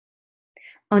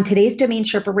On today's Domain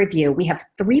Sherpa Review, we have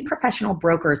three professional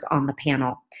brokers on the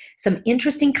panel. Some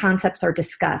interesting concepts are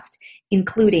discussed,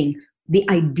 including the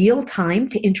ideal time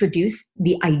to introduce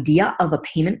the idea of a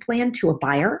payment plan to a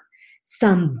buyer,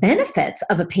 some benefits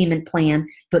of a payment plan,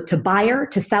 but to buyer,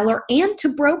 to seller, and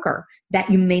to broker that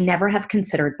you may never have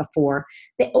considered before.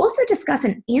 They also discuss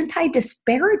an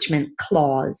anti-disparagement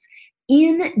clause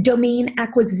in domain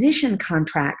acquisition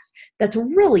contracts that's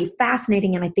really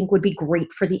fascinating and I think would be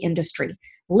great for the industry.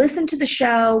 Listen to the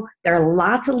show. There are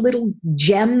lots of little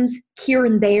gems here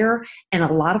and there and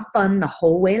a lot of fun the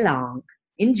whole way along.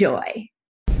 Enjoy.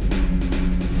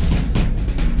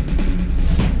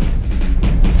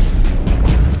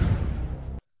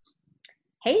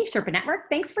 Hey, Sherpa Network,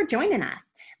 thanks for joining us.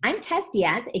 I'm Tess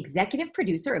Diaz, executive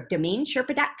producer of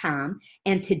DomainSherpa.com,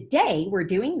 and today we're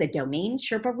doing the Domain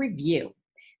Sherpa Review.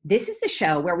 This is a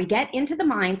show where we get into the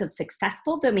minds of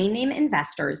successful domain name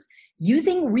investors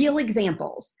using real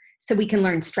examples so we can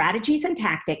learn strategies and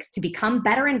tactics to become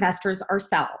better investors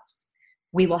ourselves.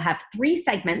 We will have three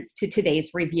segments to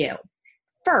today's review.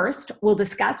 First, we'll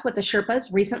discuss what the Sherpas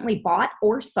recently bought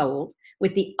or sold,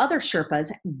 with the other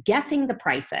Sherpas guessing the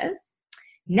prices.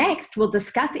 Next, we'll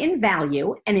discuss in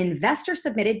value an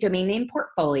investor-submitted domain name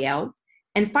portfolio.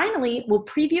 And finally, we'll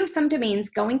preview some domains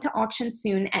going to auction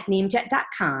soon at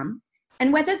namejet.com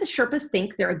and whether the Sherpas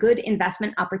think they're a good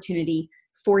investment opportunity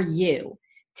for you.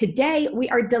 Today, we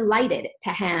are delighted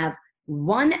to have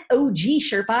one OG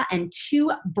Sherpa and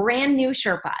two brand new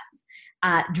Sherpas.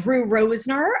 Drew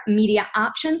Rosner, Media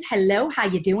Options. Hello, how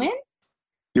you doing?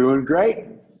 Doing great.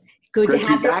 Good to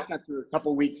have you back after a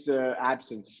couple weeks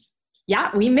absence.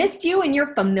 Yeah, we missed you and your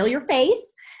familiar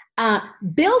face.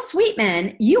 Bill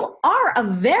Sweetman, you are a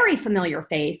very familiar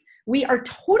face. We are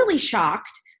totally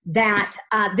shocked that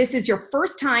this is your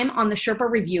first time on the Sherpa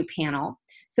Review panel.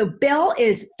 So Bill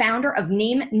is founder of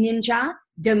Name Ninja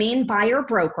Domain Buyer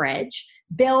Brokerage.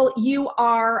 Bill, you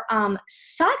are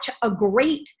such a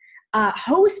great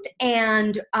host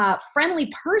and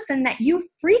friendly person that you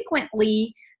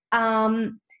frequently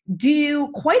do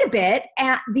quite a bit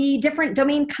at the different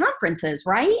domain conferences,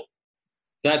 right?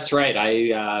 That's right.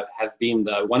 I have been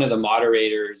one of the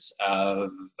moderators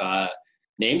of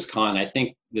NamesCon. I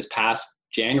think this past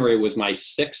January was my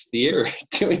 6th year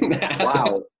doing that.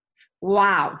 Wow.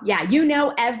 Wow. Yeah, you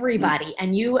know everybody,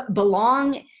 and you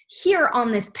belong here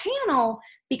on this panel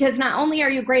because not only are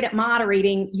you great at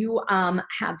moderating, you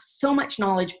have so much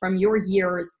knowledge from your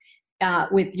years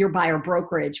with your buyer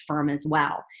brokerage firm as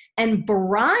well. And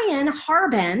Brian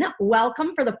Harbin,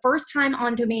 welcome for the first time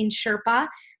on Domain Sherpa.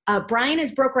 Brian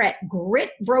is broker at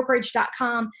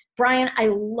gritbrokerage.com. Brian, I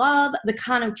love the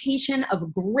connotation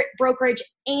of grit brokerage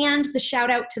and the shout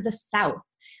out to the South.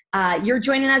 You're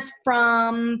joining us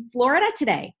from Florida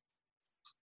today.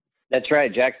 That's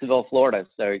right, Jacksonville, Florida.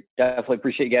 So definitely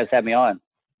appreciate you guys having me on.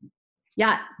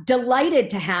 Yeah, delighted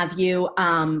to have you.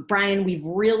 Brian, we've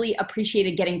really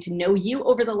appreciated getting to know you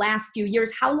over the last few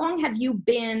years. How long have you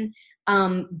been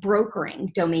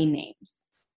brokering domain names?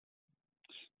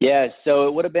 Yeah, so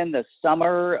it would have been the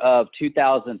summer of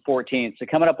 2014. So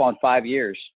coming up on 5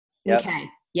 years. Yep. Okay,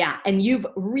 yeah, and you've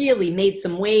really made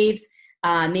some waves,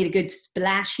 made a good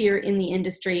splash here in the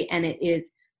industry, and it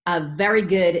is very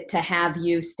good to have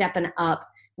you stepping up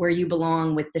where you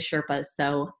belong with the Sherpas.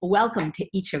 So welcome to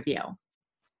each of you.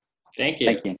 Thank you.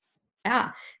 Thank you.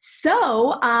 Yeah.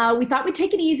 So we thought we'd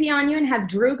take it easy on you and have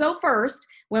Drew go first.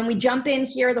 When we jump in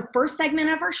here, the first segment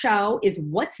of our show is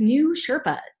What's New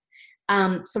Sherpas?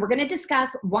 So we're going to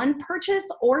discuss one purchase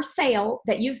or sale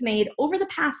that you've made over the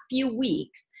past few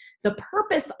weeks. The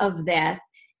purpose of this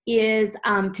is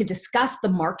to discuss the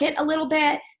market a little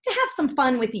bit, to have some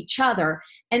fun with each other,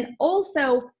 and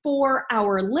also for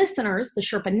our listeners, the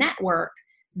Sherpa Network,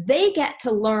 they get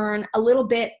to learn a little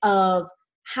bit of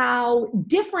how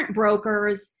different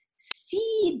brokers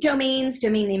see domains,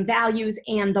 domain name values,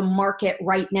 and the market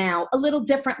right now a little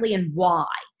differently and why.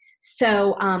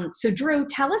 So, Drew,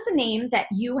 tell us a name that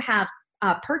you have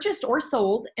purchased or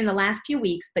sold in the last few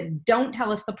weeks, but don't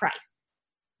tell us the price.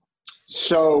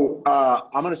 So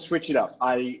I'm going to switch it up.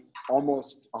 I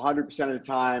almost 100% of the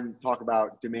time talk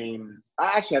about domain.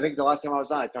 Actually, I think the last time I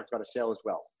was on, I talked about a sale as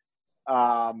well.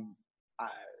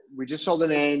 We just sold a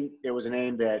name. It was a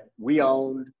name that we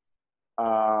owned.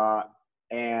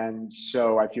 And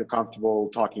so I feel comfortable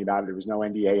talking about it. There was no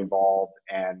NDA involved.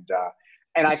 And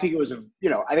I think it was a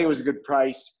good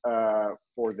price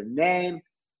for the name.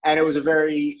 And it was a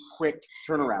very quick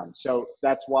turnaround. So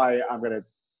that's why I'm going to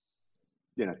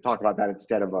talk about that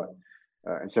instead of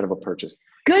a purchase.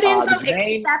 Good info,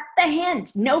 except the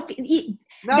hint. No,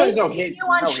 there's no hint.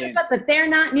 But they're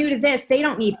not new to this. They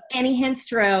don't need any hints,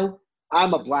 Drew.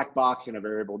 I'm a black box in a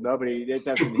variable. It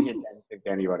doesn't hint anything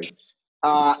to anybody.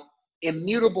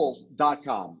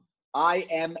 Immutable.com.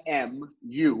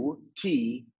 IMMUTABLE.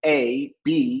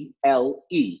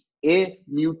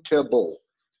 Immutable.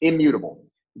 Immutable.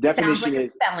 Sounds like Definition a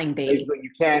is spelling bee. basically you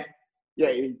can't,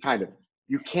 kind of.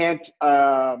 You can't,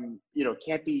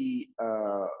 can't be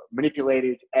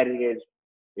manipulated, edited.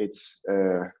 It's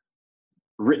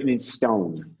written in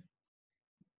stone.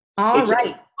 All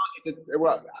right.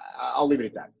 Well, I'll leave it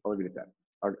at that.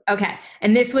 Okay.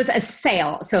 And this was a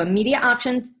sale. So Media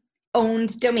Options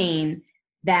owned domain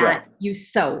that Correct. you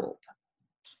sold.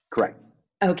 Correct.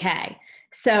 Okay.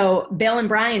 So Bill and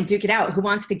Brian, duke it out. Who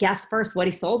wants to guess first what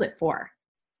he sold it for?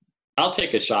 I'll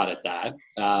take a shot at that.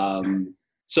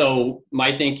 So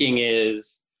my thinking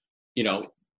is,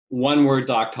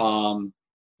 oneword.com,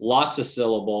 lots of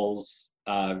syllables,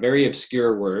 very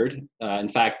obscure word. In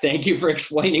fact, thank you for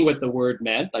explaining what the word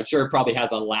meant. I'm sure it probably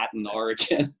has a Latin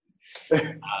origin,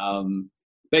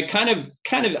 but kind of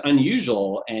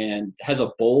unusual and has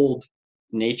a bold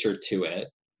nature to it.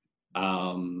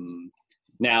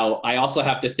 Now, I also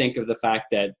have to think of the fact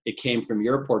that it came from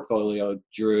your portfolio,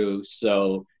 Drew.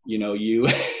 So, you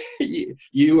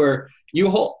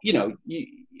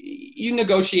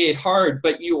negotiate hard,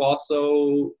 but you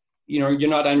also, you're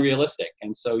not unrealistic.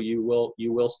 And so you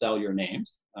will sell your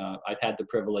names. I've had the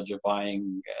privilege of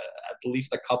buying at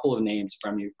least a couple of names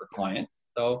from you for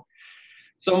clients. So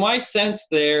my sense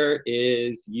there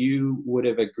is you would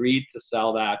have agreed to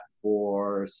sell that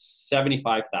for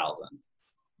 $75,000.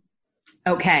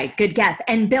 Okay, good guess.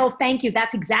 And Bill, thank you.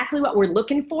 That's exactly what we're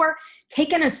looking for.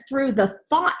 Taking us through the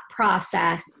thought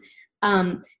process,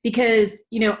 because,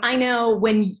 I know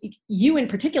when you in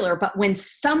particular, but when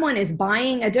someone is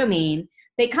buying a domain,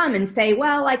 they come and say,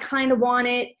 well, I kind of want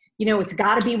it, it's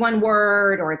got to be one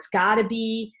word, or it's got to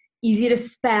be easy to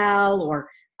spell, or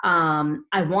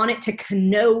I want it to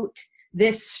connote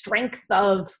this strength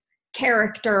of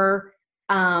character.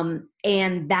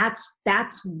 And that's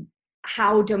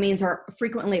how domains are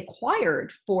frequently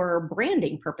acquired for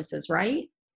branding purposes, right?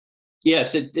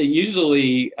 Yes, it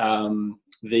usually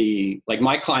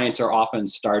my clients are often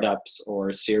startups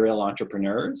or serial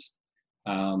entrepreneurs,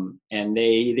 and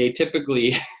they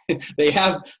typically they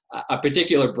have a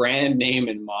particular brand name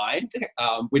in mind,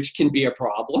 which can be a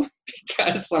problem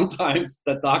because sometimes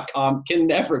the .com can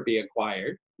never be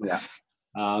acquired. Yeah,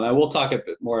 and we'll talk a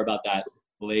bit more about that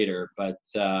later, but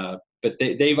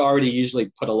they've already usually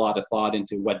put a lot of thought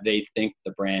into what they think the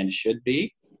brand should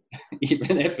be,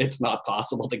 even if it's not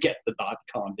possible to get the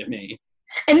 .com domain.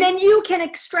 And then you can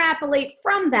extrapolate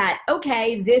from that.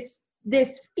 Okay, this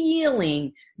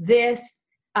feeling, this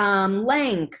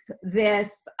length,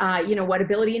 this what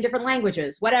ability in different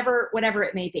languages, whatever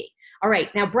it may be. All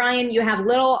right, now Brian, you have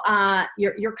little.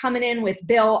 You're coming in with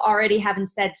Bill already having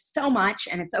said so much,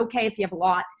 and it's okay if you have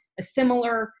a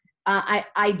similar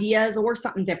ideas or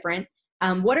something different.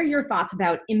 What are your thoughts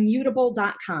about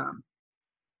immutable.com?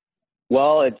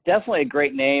 Well, it's definitely a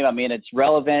great name. I mean, it's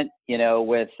relevant,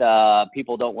 with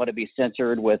people don't want to be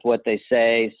censored with what they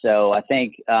say. So I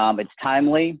think it's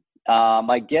timely.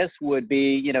 My guess would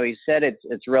be, he said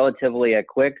it's relatively a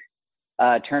quick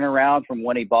turnaround from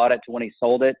when he bought it to when he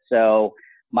sold it. So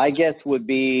my guess would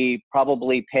be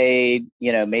probably paid,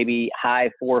 maybe high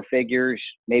four figures,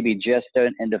 maybe just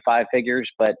into five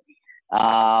figures. But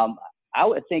I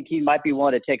would think he might be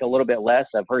willing to take a little bit less.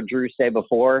 I've heard Drew say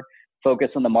before, focus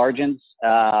on the margins,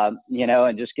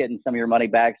 and just getting some of your money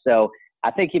back. So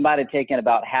I think he might have taken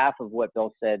about half of what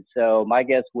Bill said. So my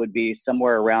guess would be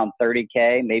somewhere around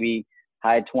 30K, maybe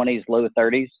high 20s, low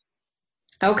 30s.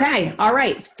 Okay. All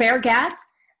right. Fair guess.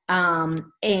 And,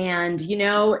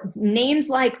 names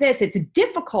like this, it's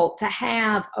difficult to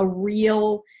have a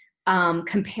real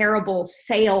comparable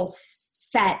sales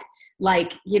set.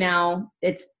 Like,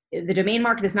 the domain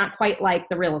market is not quite like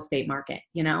the real estate market,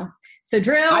 So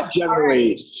Drew, not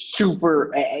generally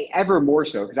super, ever more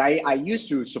so, because I used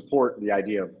to support the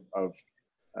idea of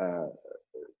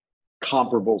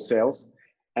comparable sales,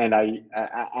 and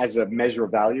as a measure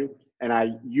of value, and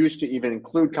I used to even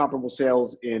include comparable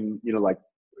sales in,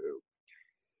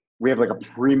 we have like a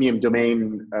premium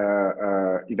domain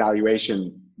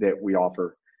evaluation that we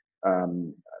offer.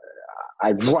 I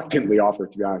reluctantly offer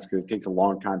it, to be honest, because it takes a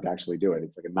long time to actually do it.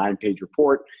 It's like a 9-page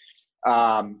report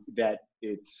that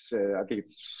it's, I think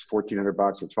it's $1,400 or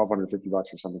 $1,250 or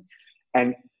something.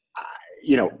 And,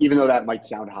 even though that might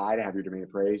sound high to have your domain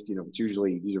appraised, it's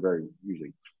usually,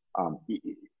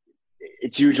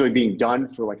 it's usually being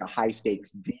done for like a high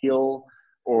stakes deal,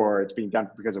 or it's being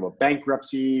done because of a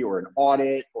bankruptcy or an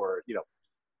audit, or,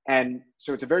 and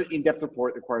so it's a very in-depth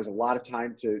report that requires a lot of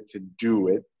time to do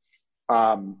it.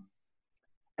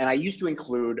 And I used to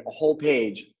include a whole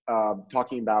page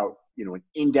talking about, an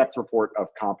in-depth report of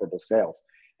comparable sales.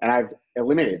 And I've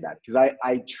eliminated that because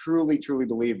I truly, truly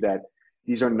believe that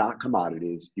these are not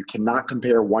commodities. You cannot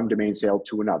compare one domain sale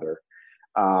to another.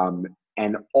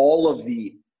 And all of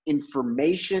the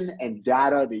information and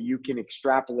data that you can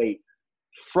extrapolate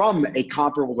from a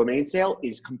comparable domain sale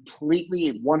is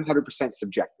completely 100%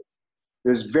 subjective.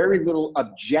 There's very little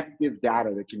objective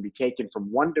data that can be taken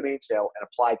from one domain sale and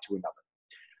applied to another.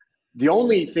 The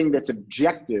only thing that's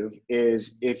objective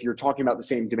is if you're talking about the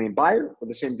same domain buyer or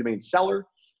the same domain seller,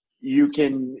 you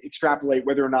can extrapolate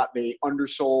whether or not they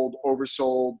undersold,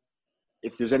 oversold.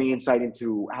 If there's any insight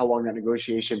into how long that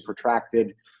negotiation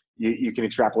protracted, you can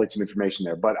extrapolate some information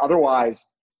there. But otherwise,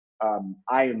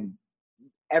 I am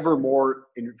ever more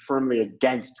firmly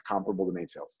against comparable domain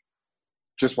sales.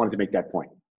 Just wanted to make that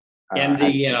point.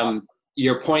 And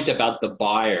your point about the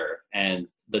buyer and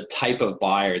the type of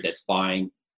buyer that's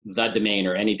buying the domain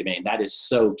or any domain, that is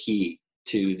so key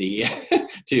to the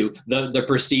to the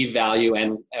perceived value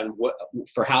and what,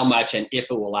 for how much and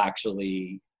if it will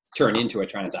actually turn into a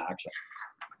transaction.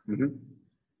 Mm-hmm.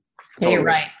 Yeah, you're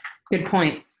right. Good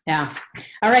point. Yeah.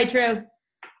 All right, Drew.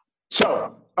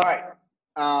 So, all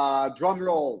right, drum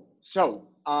roll. So,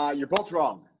 you're both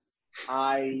wrong.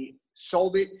 I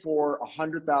sold it for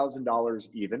 $100,000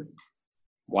 even.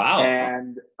 Wow.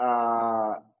 And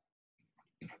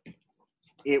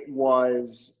it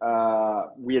was I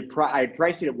had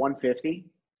priced it at $150,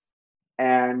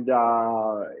 and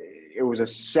it was a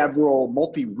several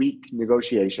multi-week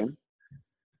negotiation.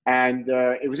 And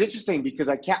it was interesting because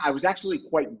I was actually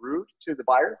quite rude to the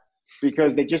buyer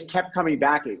because they just kept coming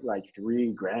back at like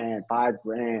 $3,000, $5,000,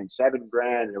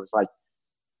 $7,000. And it was like,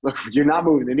 look, you're not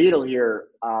moving the needle here.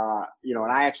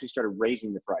 And I actually started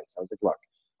raising the price. I was like, look,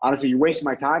 honestly, you're wasting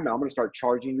my time. And I'm going to start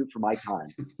charging you for my time.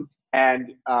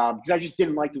 And because I just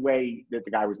didn't like the way that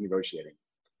the guy was negotiating.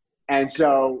 And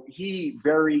so he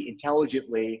very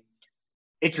intelligently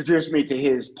introduced me to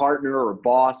his partner or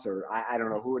boss, or I don't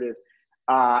know who it is.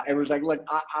 And was like, look,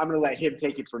 I'm going to let him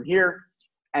take it from here.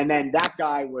 And then that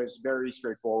guy was very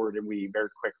straightforward, and we very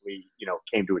quickly,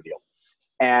 came to a deal.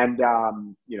 And,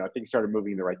 things started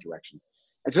moving in the right direction.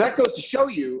 And so that goes to show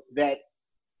you that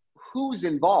who's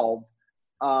involved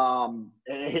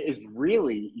is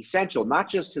really essential, not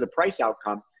just to the price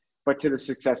outcome, but to the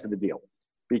success of the deal.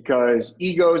 Because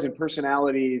egos and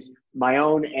personalities, my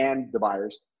own and the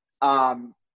buyers,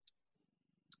 I'm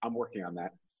working on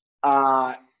that,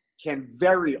 can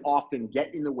very often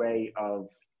get in the way of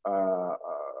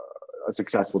a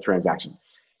successful transaction.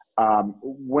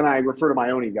 When I refer to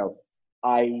my own ego,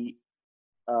 I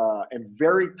am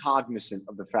very cognizant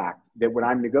of the fact that when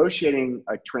I'm negotiating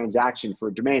a transaction for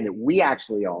a domain that we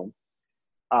actually own,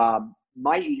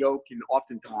 my ego can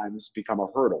oftentimes become a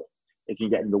hurdle. It can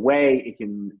get in the way. It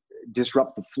can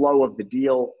disrupt the flow of the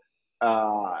deal.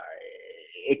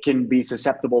 It can be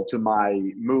susceptible to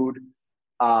my mood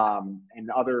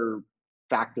and other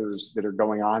factors that are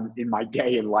going on in my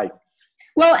day in life.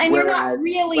 Well, and you're not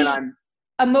really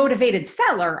a motivated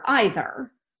seller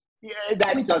either. Yeah,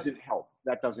 that doesn't help.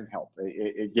 That doesn't help.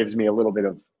 It gives me a little bit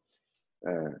of,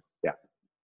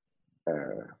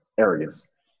 arrogance.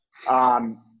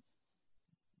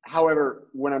 However,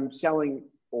 when I'm selling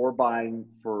or buying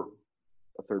for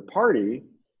a third party,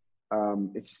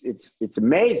 it's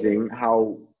amazing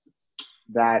how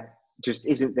that just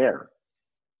isn't there.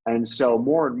 And so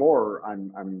more and more,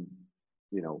 I'm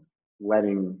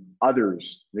letting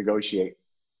others negotiate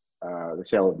the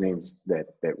sale of names that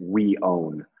we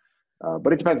own.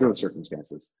 But it depends on the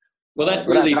circumstances. Well, that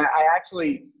really... I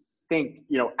actually think,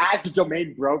 as a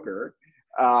domain broker,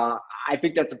 I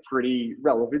think that's a pretty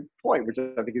relevant point, which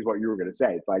I think is what you were going to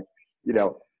say. It's like,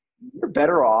 you're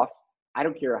better off. I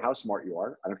don't care how smart you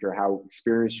are. I don't care how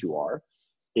experienced you are.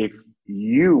 If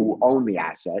you own the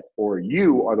asset or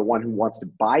you are the one who wants to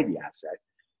buy the asset,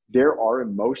 there are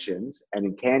emotions and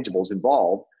intangibles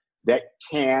involved that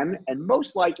can and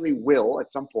most likely will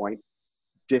at some point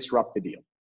disrupt the deal.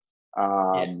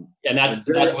 And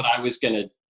that's what I was going to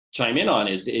chime in on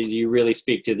is you really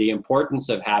speak to the importance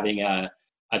of having a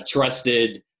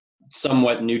trusted,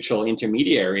 somewhat neutral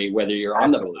intermediary, whether you're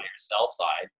on the buy or sell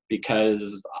side,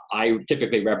 because I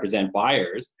typically represent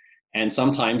buyers, and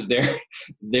sometimes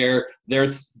their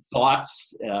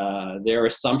thoughts, their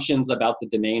assumptions about the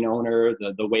domain owner,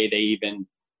 the way they even,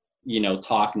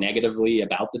 talk negatively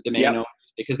about the domain owners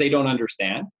because they don't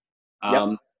understand.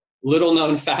 Little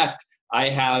known fact, I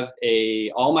have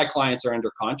all my clients are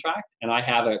under contract, and I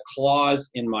have a clause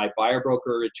in my buyer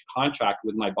brokerage contract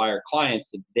with my buyer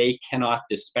clients that they cannot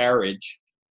disparage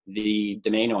the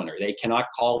domain owner. They cannot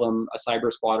call them a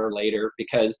cyber squatter later,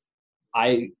 because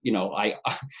I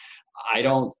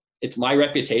don't, it's my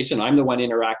reputation. I'm the one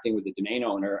interacting with the domain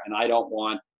owner, and I don't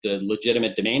want the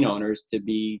legitimate domain owners to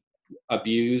be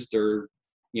abused or,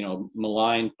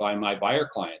 maligned by my buyer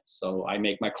clients. So I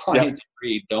make my clients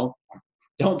agree,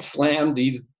 don't slam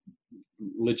these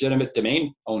legitimate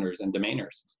domain owners and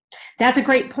domainers. That's a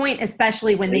great point,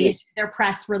 especially when they issue their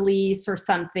press release or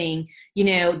something,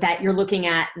 that you're looking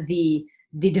at the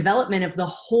development of the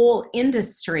whole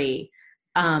industry,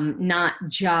 not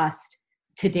just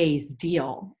today's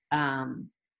deal.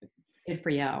 Good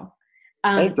for you.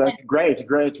 That's great. It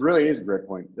really is a great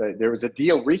point. There was a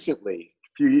deal recently,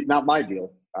 not my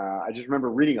deal. I just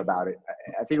remember reading about it.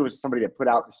 I think it was somebody that put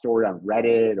out the story on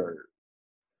Reddit, or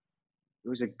it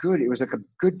was like a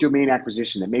good domain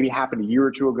acquisition that maybe happened a year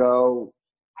or two ago.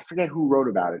 I forget who wrote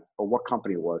about it or what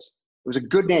company it was. It was a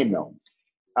good name though.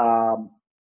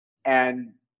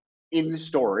 And in the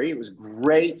story, it was a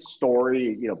great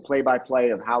story, play by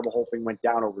play of how the whole thing went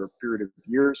down over a period of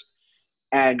years.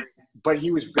 But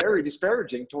he was very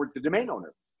disparaging towards the domain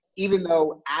owner, even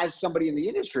though as somebody in the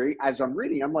industry, as I'm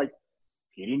reading, I'm like,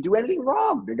 he didn't do anything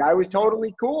wrong. The guy was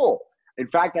totally cool. In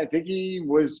fact, I think he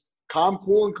was calm,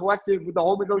 cool, and collected with the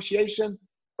whole negotiation.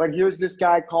 But here's this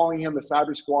guy calling him a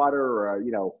cyber squatter or a,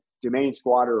 domain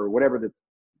squatter or whatever the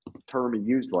term he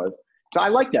used was. So I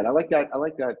like that. I like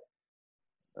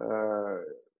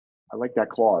that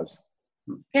clause.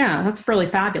 Yeah, that's really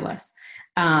fabulous.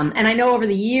 And I know over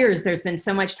the years, there's been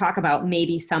so much talk about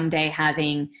maybe someday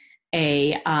having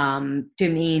a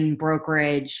domain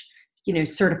brokerage,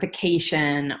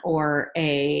 certification or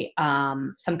a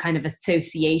some kind of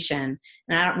association.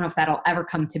 And I don't know if that'll ever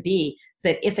come to be,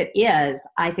 but if it is,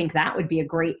 I think that would be a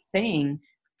great thing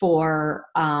for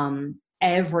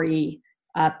every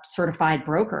certified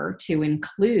broker to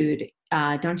include,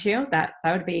 don't you? That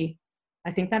would be,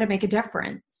 I think that'd make a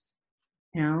difference.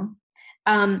 Okay.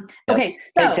 So, hey,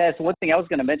 Tess, one thing I was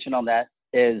going to mention on that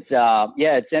is,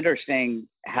 it's interesting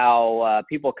how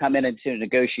people come into a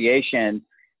negotiation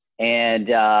and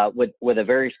with a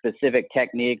very specific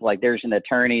technique. Like there's an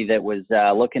attorney that was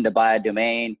looking to buy a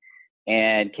domain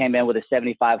and came in with a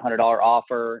 $7,500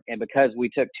 offer. And because we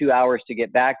took 2 hours to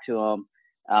get back to him,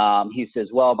 he says,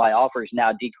 well, my offer is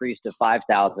now decreased to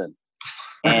 $5,000.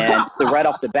 And so right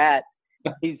off the bat,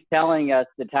 he's telling us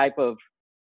the type of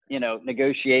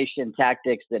negotiation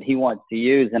tactics that he wants to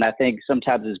use. And I think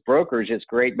sometimes as brokers, it's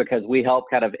great because we help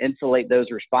kind of insulate those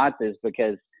responses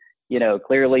because,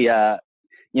 clearly, a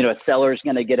seller's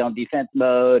going to get on defense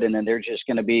mode and then there's just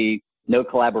going to be no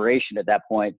collaboration at that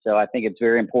point. So I think it's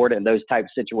very important in those type of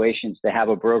situations to have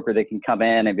a broker that can come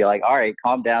in and be like, all right,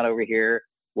 calm down over here.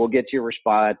 We'll get to your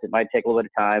response. It might take a little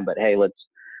bit of time, but hey, let's,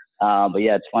 but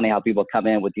yeah, it's funny how people come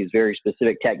in with these very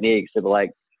specific techniques of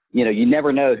like, you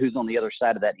never know who's on the other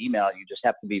side of that email. You just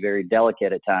have to be very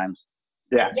delicate at times.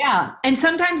 Yeah. Yeah. And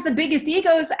sometimes the biggest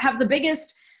egos have the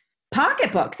biggest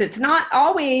pocketbooks. It's not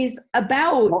always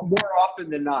about. More often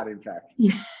than not, in fact.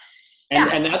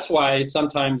 And that's why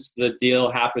sometimes the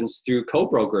deal happens through a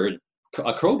co-brokerage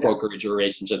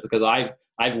relationship, because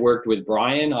I've worked with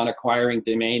Brian on acquiring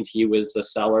domains. He was the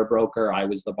seller broker. I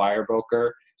was the buyer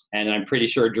broker. And I'm pretty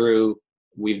sure, Drew,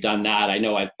 we've done that. I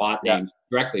know I've bought names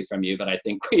directly from you, but I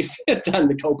think we've done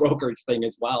the co-brokerage thing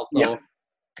as well. So,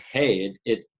 hey,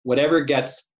 it whatever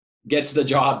gets the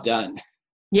job done.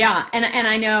 Yeah. And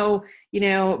I know,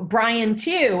 Brian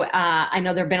too, I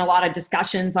know there've been a lot of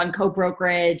discussions on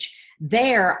co-brokerage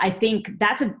there. I think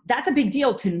that's a big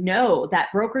deal to know that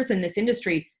brokers in this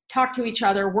industry talk to each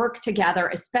other, work together,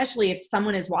 especially if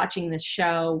someone is watching this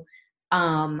show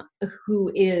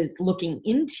who is looking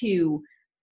into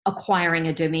acquiring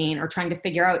a domain or trying to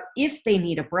figure out if they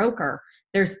need a broker.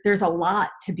 There's a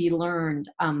lot to be learned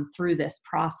through this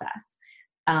process.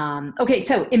 Okay,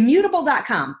 so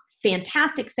immutable.com,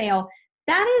 fantastic sale.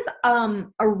 That is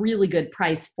a really good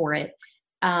price for it.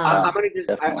 I'm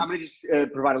gonna just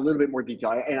provide a little bit more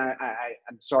detail, and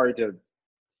I'm sorry to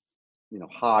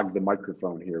hog the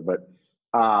microphone here, but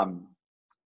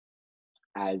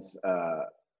as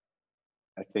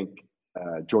I think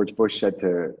George Bush said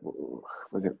to, who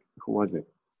was it?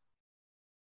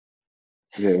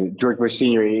 George Bush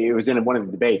Sr. It was in one of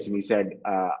the debates, and he said,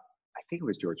 I think it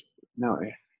was George. No,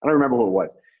 I don't remember who it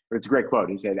was, but it's a great quote.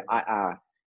 He said, I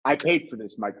paid for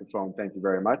this microphone. Thank you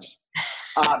very much.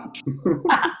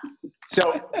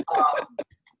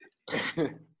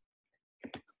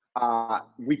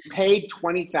 We paid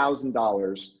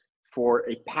 $20,000 for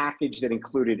a package that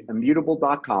included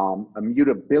immutable.com,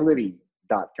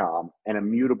 immutability.com, and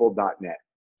immutable.net.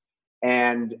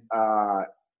 And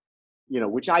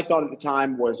which I thought at the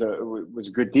time was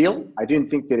a good deal. I didn't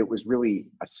think that it was really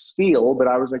a steal, but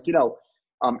I was like,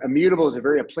 immutable is a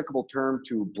very applicable term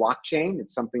to blockchain.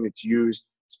 It's something that's used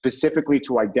specifically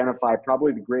to identify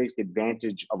probably the greatest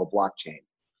advantage of a blockchain,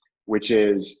 which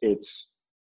is it's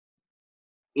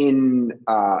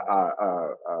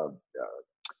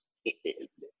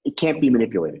it can't be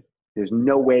manipulated. There's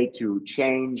no way to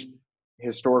change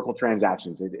historical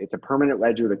transactions. It's a permanent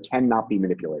ledger that cannot be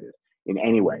manipulated in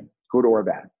any way, good or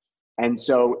bad. And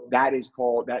so that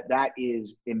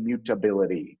is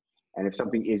immutability. And if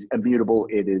something is immutable,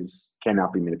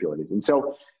 cannot be manipulated. And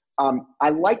so I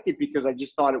liked it because I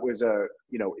just thought it was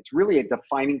it's really a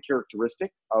defining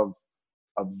characteristic of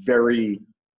a very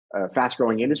fast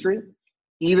growing industry,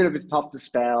 even if it's tough to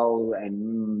spell.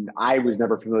 And I was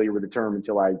never familiar with the term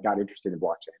until I got interested in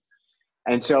blockchain.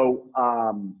 And so,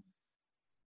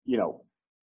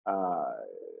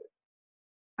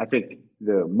 I think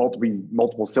the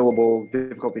multiple syllables,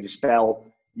 difficulty to spell,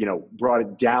 brought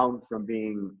it down from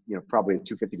being, probably a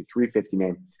 250 to 350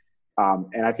 name.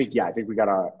 And I think we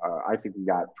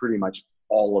got pretty much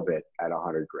all of it at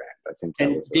 $100,000. I think.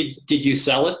 And did you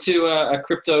sell it to a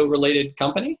crypto related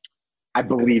company? I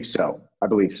believe so. I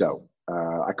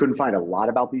couldn't find a lot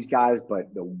about these guys,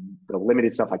 but the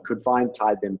limited stuff I could find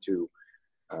tied them to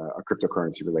a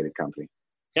cryptocurrency related company.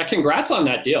 Yeah, congrats on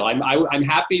that deal. I'm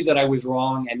happy that I was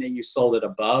wrong, and then you sold it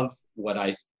above what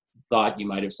I thought you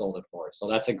might have sold it for. So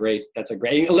that's a great.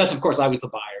 Unless of course I was the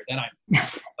buyer, then I'm.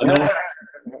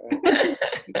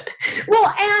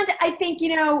 Well, and I think,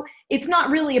 it's not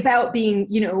really about being,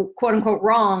 quote unquote,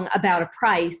 wrong about a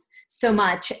price so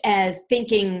much as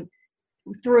thinking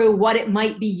through what it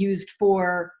might be used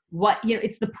for.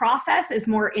 It's the process is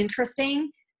more interesting.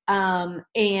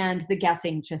 And the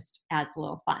guessing just adds a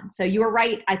little fun. So you were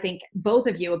right, I think, both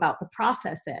of you, about the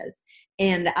processes.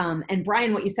 And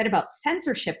Brian, what you said about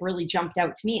censorship really jumped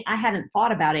out to me. I hadn't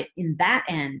thought about it in that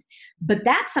end, but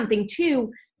that's something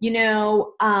too,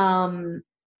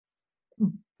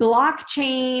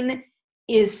 blockchain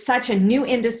is such a new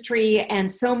industry and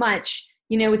so much,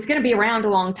 it's going to be around a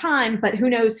long time, but who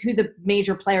knows who the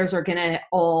major players are going to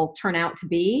all turn out to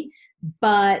be.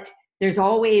 But there's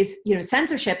always,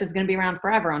 censorship is going to be around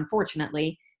forever,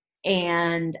 unfortunately.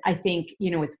 And I think,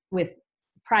 with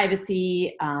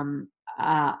privacy,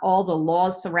 all the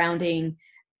laws surrounding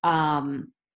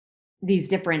these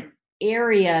different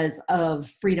areas of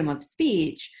freedom of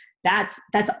speech, that's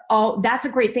a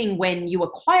great thing when you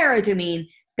acquire a domain,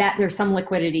 that there's some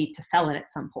liquidity to sell it at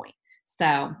some point.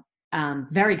 So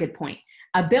very good point.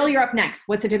 Bill, you're up next.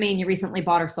 What's a domain you recently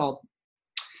bought or sold?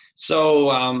 So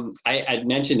I'd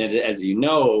mentioned it, as you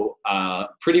know,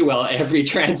 pretty well every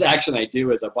transaction I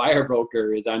do as a buyer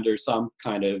broker is under some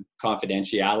kind of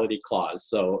confidentiality clause.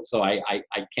 So I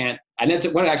can't, and that's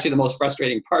one of actually the most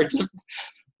frustrating parts of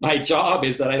my job,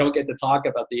 is that I don't get to talk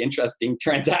about the interesting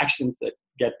transactions that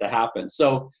get to happen.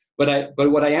 So, but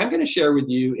what I am going to share with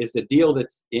you is the deal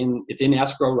it's in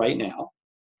escrow right now.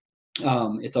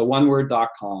 It's a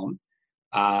oneword.com.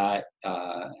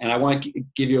 And I want to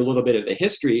give you a little bit of the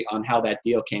history on how that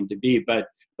deal came to be, but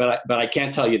I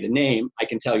can't tell you the name. I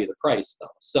can tell you the price though.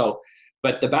 So,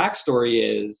 but the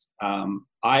backstory is,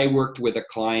 I worked with a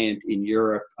client in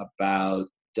Europe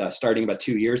starting about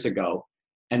 2 years ago,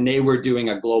 and they were doing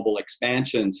a global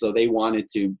expansion. So they wanted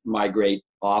to migrate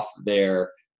off their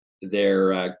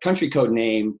country code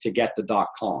name to get the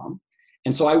 .com.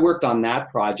 And so I worked on that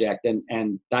project,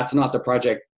 and that's not the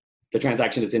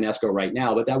transaction that's in escrow right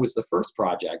now, but that was the first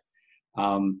project.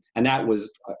 And that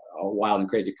was a wild and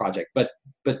crazy project. But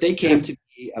they came to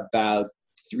me about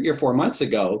 3 or 4 months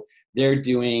ago. They're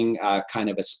doing kind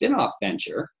of a spin-off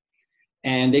venture.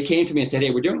 And they came to me and said, hey,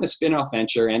 we're doing a spin-off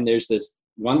venture, and there's this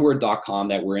oneword.com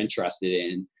that we're interested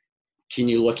in. Can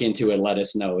you look into it and let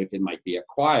us know if it might be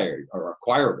acquired or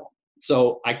acquirable?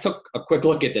 So I took a quick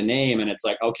look at the name, and it's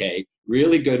like, okay,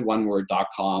 really good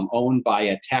oneword.com, owned by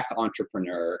a tech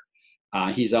entrepreneur.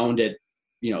 He's owned it,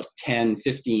 10,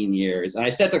 15 years. And I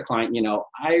said to the client,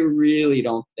 I really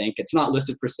don't think it's not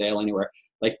listed for sale anywhere.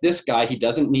 Like, this guy, he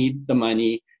doesn't need the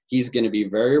money. He's going to be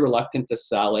very reluctant to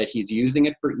sell it. He's using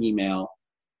it for email.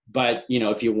 But,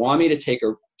 if you want me to take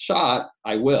a shot,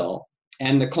 I will.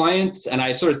 And the clients, and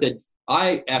I sort of said,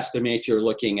 I estimate you're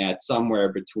looking at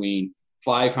somewhere between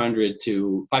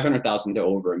 500,000 to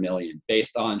over $1 million,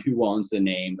 based on who owns the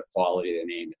name, the quality of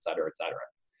the name, et cetera, et cetera.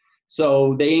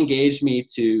 So they engaged me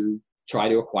to try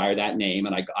to acquire that name,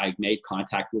 and I made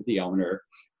contact with the owner.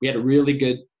 We had a really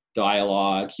good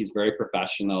dialogue. He's very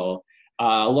professional.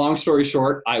 Long story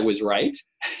short, I was right.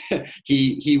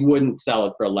 He wouldn't sell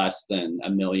it for less than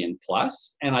 $1 million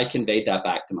plus. And I conveyed that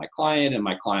back to my client, and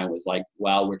my client was like,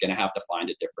 well, we're going to have to find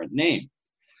a different name.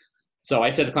 So I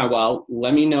said to the client, well,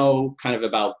 let me know kind of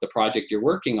about the project you're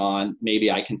working on.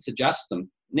 Maybe I can suggest some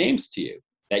names to you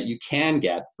that you can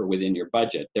get for within your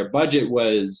budget. Their budget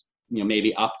was,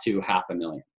 maybe up to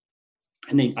 $500,000.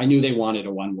 And I knew they wanted a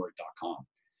oneword.com.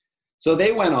 So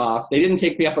they went off. They didn't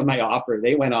take me up on my offer.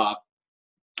 They went off.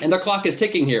 And the clock is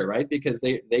ticking here, right? Because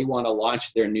they want to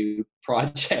launch their new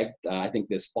project, I think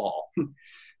this fall.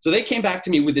 So they came back to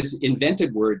me with this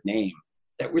invented word name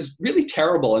that was really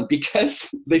terrible. And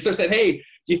because they sort of said, hey,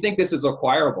 do you think this is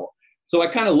acquirable? So I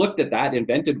kind of looked at that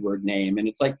invented word name, and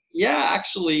it's like, yeah,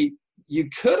 actually, you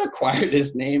could acquire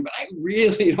this name, but I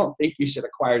really don't think you should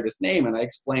acquire this name. And I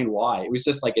explained why. It was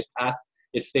just like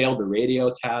it failed the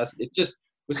radio test. It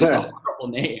was just a horrible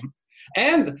name.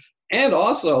 And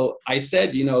also, I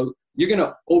said, you're going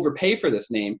to overpay for this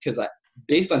name because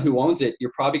based on who owns it,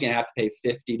 you're probably going to have to pay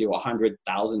 $50,000 to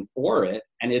 $100,000 for it.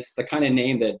 And it's the kind of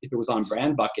name that if it was on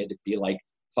Brand Bucket, it'd be like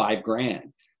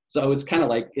 $5,000. So it's kind of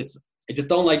like, I just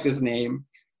don't like this name.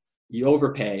 You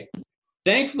overpay.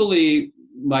 Thankfully,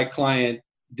 my client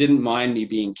didn't mind me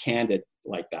being candid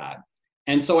like that.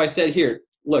 And so I said, here,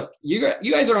 look, you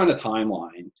guys are on a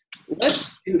timeline. Let's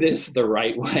do this the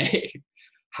right way.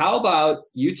 How about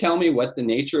you tell me what the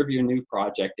nature of your new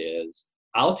project is?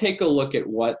 I'll take a look at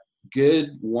what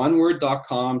good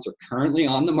oneword.coms are currently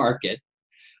on the market.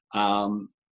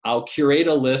 I'll curate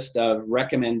a list of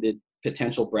recommended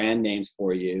potential brand names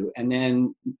for you. And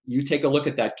then you take a look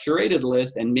at that curated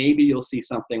list, and maybe you'll see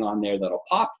something on there that'll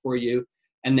pop for you.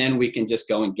 And then we can just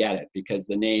go and get it, because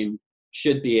the name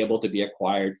should be able to be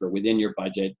acquired for within your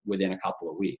budget within a couple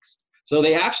of weeks. So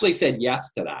they actually said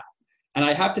yes to that. And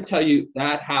I have to tell you,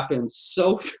 that happens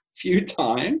so few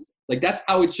times. Like, that's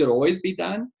how it should always be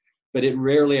done, but it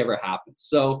rarely ever happens.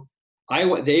 So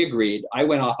they agreed. I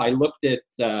went off. I looked at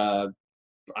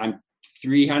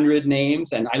 300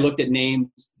 names, and I looked at names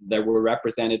that were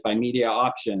represented by Media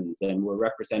Options and were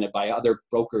represented by other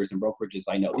brokers and brokerages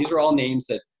I know. These are all names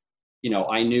that,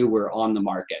 I knew were on the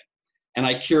market. And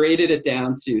I curated it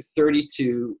down to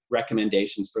 32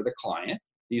 recommendations for the client.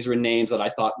 These were names that I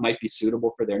thought might be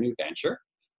suitable for their new venture.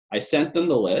 I sent them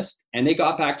the list, and they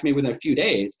got back to me within a few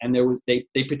days, and they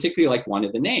particularly liked one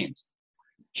of the names.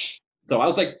 So I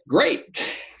was like, great.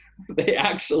 They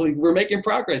actually were making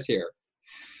progress here.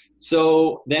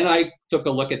 So then I took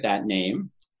a look at that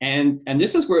name, and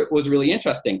this is where it was really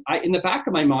interesting. In the back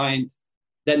of my mind,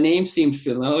 that name seemed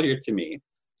familiar to me.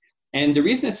 And the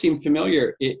reason it seemed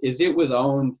familiar is it was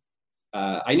owned,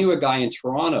 I knew a guy in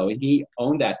Toronto, and he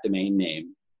owned that domain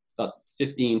name about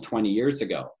 15, 20 years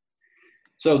ago.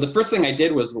 So the first thing I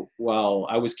did was,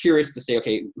 I was curious to say,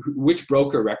 okay, which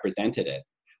broker represented it?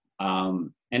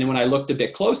 And when I looked a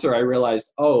bit closer, I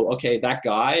realized, oh, okay, that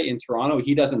guy in Toronto,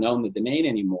 he doesn't own the domain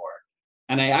anymore.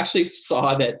 And I actually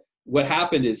saw that what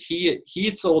happened is he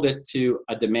had sold it to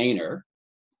a domainer.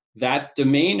 That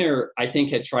domainer, I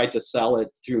think, had tried to sell it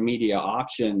through Media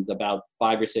Options about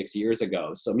 5 or 6 years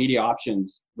ago. So Media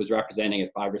Options was representing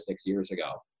it 5 or 6 years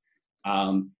ago.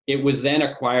 It was then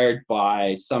acquired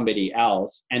by somebody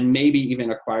else, and maybe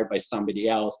even acquired by somebody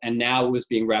else. And now it was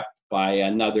being repped by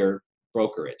another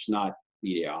brokerage, not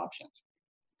Media Options.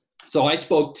 So I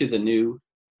spoke to the new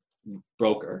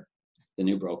brokers,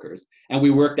 and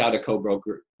we worked out a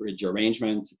co-brokerage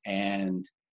arrangement, and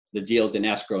the deal's in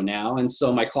escrow now. And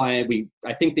so my client,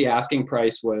 I think the asking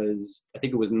price was, I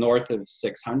think it was north of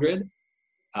 600.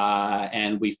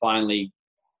 And we finally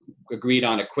agreed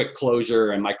on a quick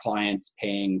closure, and my client's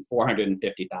paying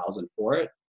 $450,000 for it.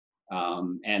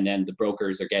 And then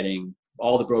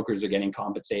all the brokers are getting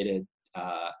compensated,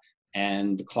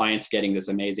 and the client's getting this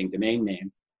amazing domain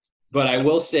name. But I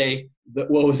will say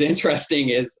that what was interesting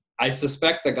is I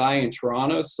suspect the guy in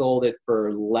Toronto sold it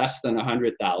for less than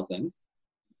 $100,000,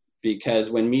 because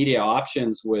when Media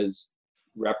Options was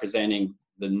representing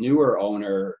the newer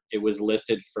owner, it was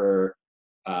listed for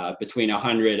between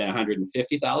 $100,000 and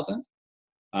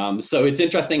 $150,000. So it's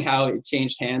interesting how it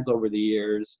changed hands over the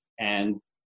years and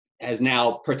has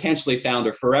now potentially found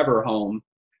a forever home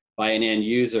by an end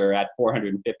user at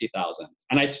 $450,000.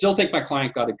 And I still think my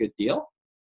client got a good deal,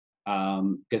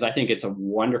 because I think it's a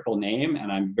wonderful name,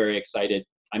 and I'm very excited.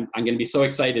 I'm going to be so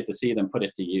excited to see them put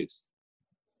it to use.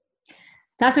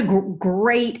 That's a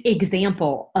great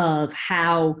example of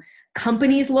how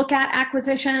companies look at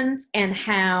acquisitions and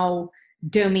how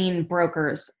domain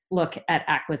brokers look at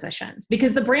acquisitions,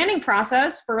 because the branding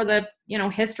process for the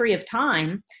history of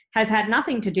time has had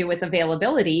nothing to do with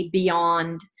availability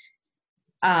beyond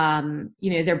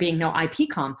there being no IP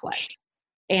conflict.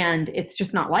 And it's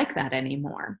just not like that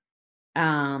anymore.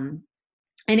 And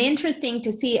interesting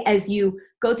to see as you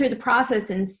go through the process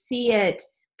and see it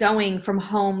going from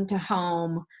home to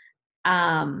home,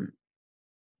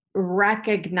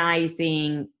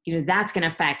 recognizing, that's going to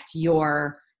affect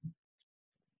your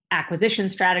acquisition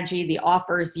strategy, the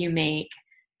offers you make,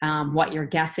 what you're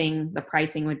guessing the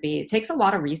pricing would be. It takes a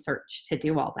lot of research to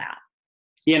do all that.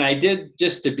 Yeah, and I did,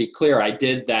 just to be clear, I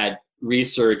did that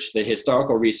research, the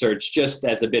historical research, just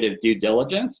as a bit of due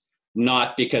diligence,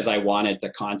 not because I wanted to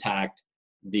contact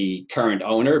the current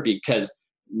owner, because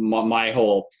my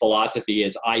whole philosophy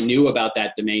is I knew about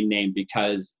that domain name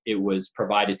because it was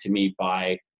provided to me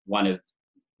by one of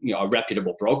a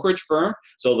reputable brokerage firm.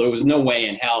 So there was no way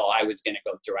in hell I was going to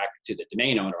go direct to the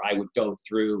domain owner. I would go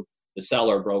through the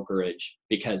seller brokerage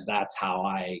because that's how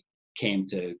I came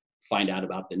to find out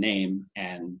about the name.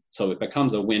 And so it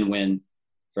becomes a win-win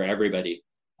for everybody.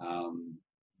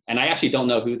 And I actually don't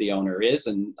know who the owner is,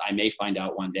 and I may find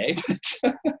out one day.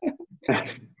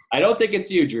 I don't think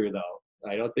it's you, Drew, though.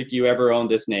 I don't think you ever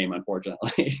owned this name,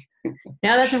 unfortunately.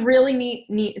 Now, that's a really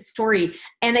neat story.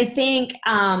 And I think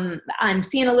I'm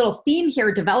seeing a little theme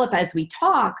here develop as we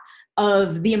talk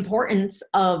of the importance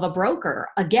of a broker,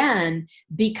 again,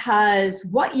 because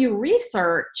what you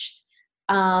researched,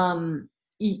 some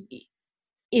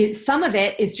of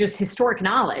it is just historic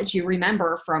knowledge. You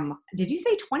remember from, did you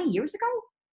say 20 years ago?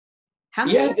 How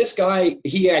many? Yeah, this guy,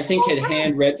 I think had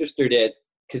hand registered it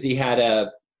because he had a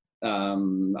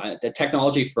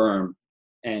technology firm,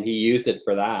 and he used it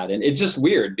for that. And it's just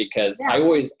weird because I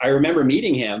remember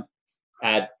meeting him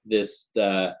at this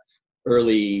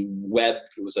early web,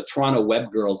 it was a Toronto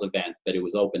Web Girls event, but it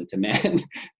was open to men.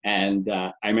 And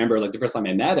I remember the first time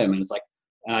I met him, and it's like,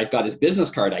 I got his business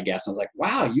card, I guess. I was like,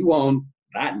 wow, you own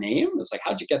that name? I was like,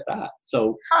 how'd you get that?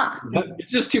 So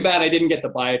it's just too bad I didn't get to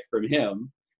buy it from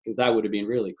him, because that would have been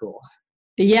really cool.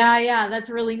 Yeah, that's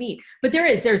really neat. But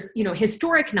there's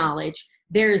historic knowledge.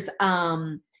 There's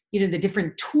the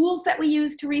different tools that we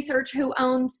use to research who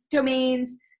owns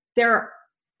domains. There are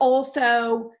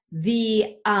also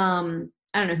the I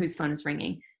don't know whose phone is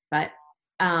ringing, but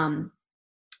then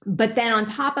on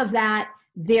top of that,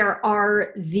 there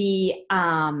are the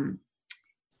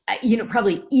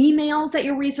probably emails that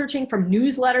you're researching from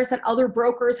newsletters that other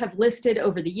brokers have listed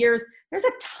over the years. There's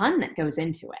a ton that goes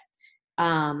into it.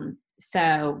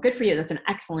 So good for you. That's an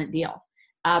excellent deal.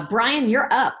 Brian,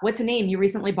 you're up. What's a name you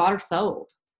recently bought or sold?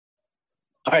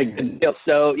 All right, good deal.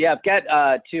 So yeah, I've got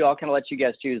two. I'll kind of let you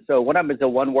guys choose. So one of them is a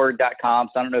oneword.com.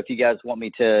 So I don't know if you guys want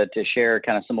me to share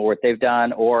kind of some of what they've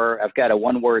done, or I've got a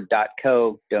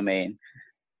oneword.co domain.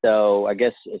 So I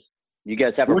guess you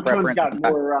guys have a preference. Which one's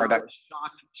got more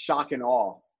shock and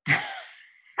awe? This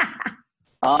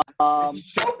is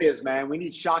showbiz, man. We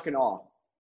need shock and awe.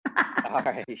 All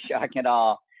right, shock and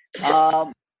awe.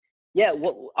 Yeah.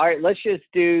 Well, all right. Let's just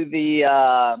do the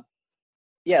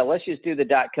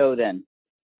 .co then.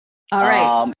 All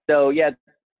right. So yeah,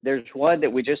 there's one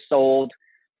that we just sold.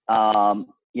 A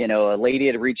lady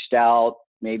had reached out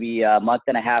maybe a month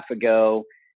and a half ago,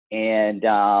 and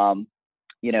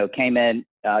came in.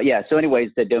 So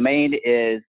anyways, the domain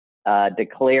is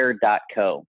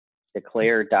declare.co.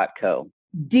 Declare.co.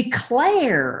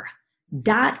 Declare.co.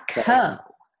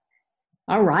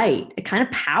 All right. Kind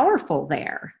of powerful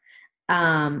there.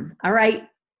 All right.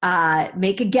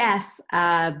 Make a guess.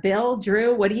 Bill,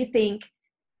 Drew, what do you think?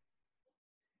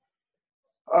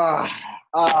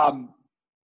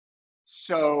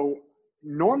 So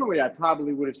normally I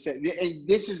probably would have said,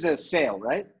 this is a sale,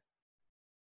 right?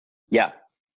 Yeah.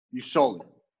 You sold it.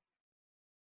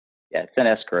 Yeah, it's an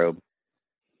escrow.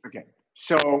 Okay.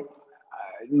 So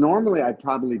normally I'd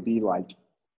probably be like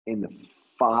in the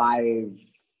 $5,000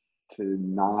 to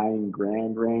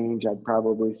 $9,000 range, I'd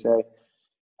probably say.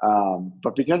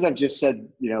 But because I've just said,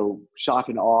 shock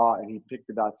and awe, and he picked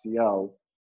the .co,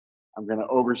 I'm going to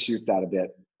overshoot that a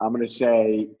bit. I'm going to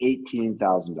say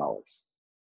 $18,000.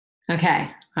 Okay.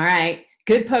 All right.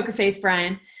 Good poker face,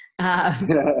 Brian.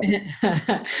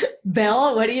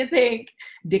 Bill, what do you think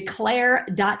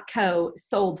Declare.co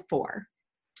sold for?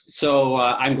 So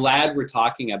I'm glad we're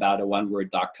talking about a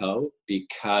oneword.co,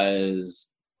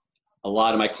 because a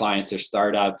lot of my clients are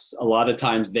startups. A lot of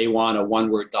times they want a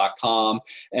oneword.com,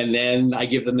 and then I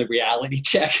give them the reality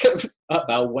check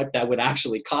about what that would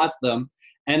actually cost them.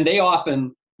 And they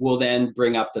often will then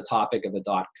bring up the topic of a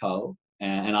 .co.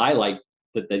 And I like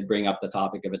that they bring up the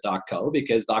topic of a .co,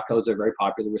 because .cos are very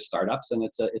popular with startups, and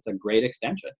it's a great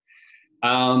extension.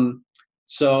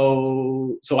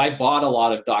 So I bought a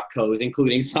lot of .cos,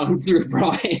 including some through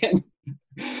Brian.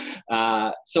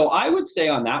 So I would say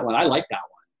on that one, I like that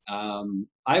one.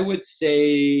 I would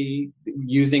say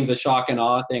using the shock and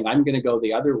awe thing, I'm going to go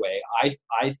the other way.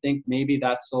 I think maybe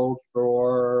that sold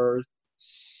for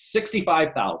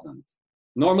 65,000.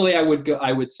 Normally I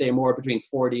would say more between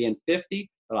 40 and 50,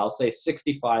 but I'll say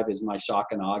 65 is my shock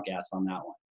and awe guess on that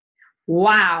one.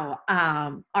 Wow.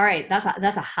 All right. That's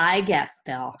a high guess,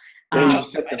 Bill. Yeah,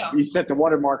 you set the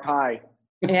watermark high.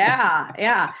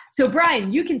 Yeah. So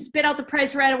Brian, you can spit out the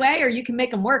price right away, or you can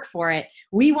make them work for it.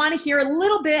 We want to hear a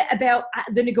little bit about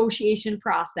the negotiation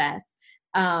process.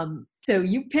 So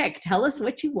you pick. Tell us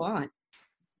what you want.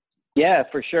 Yeah,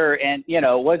 for sure. And,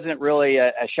 it wasn't really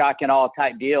a shock and awe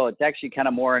type deal. It's actually kind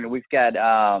of more, and we've got,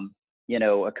 a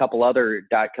couple other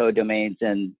 .co domains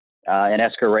in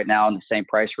escrow right now in the same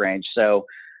price range. So,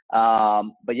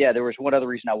 but yeah, there was one other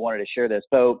reason I wanted to share this.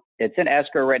 So it's in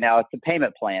escrow right now. It's a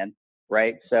payment plan,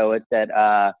 right? So it's at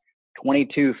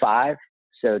 $22,500,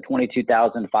 so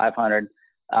 $22,500.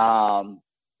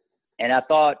 And I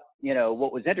thought,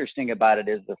 what was interesting about it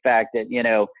is the fact that,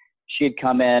 she'd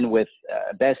come in with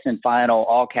best and final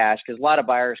all cash, because a lot of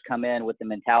buyers come in with the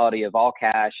mentality of all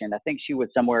cash. And I think she was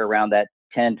somewhere around that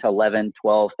 10 to 11,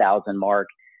 12,000 mark.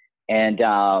 And,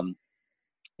 I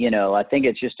think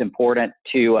it's just important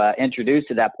to introduce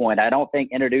at that point. I don't think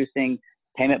introducing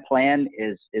payment plan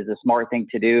is a smart thing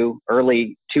to do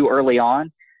too early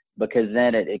on, because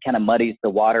then it kind of muddies the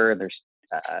water.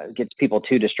 Gets people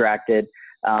too distracted.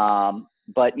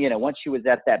 But, once she was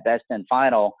at that best and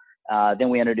final, then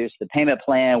we introduced the payment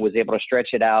plan, was able to stretch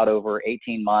it out over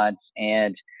 18 months.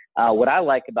 And what I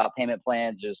like about payment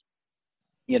plans is,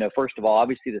 first of all,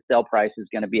 obviously the sale price is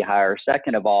going to be higher.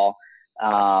 Second of all,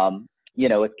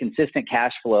 it's consistent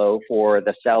cash flow for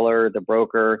the seller, the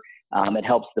broker. It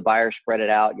helps the buyer spread it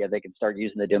out. Yeah, they can start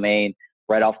using the domain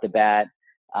right off the bat.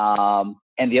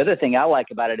 And the other thing I like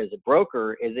about it as a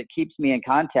broker is it keeps me in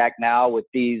contact now with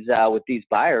these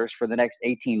buyers for the next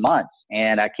 18 months.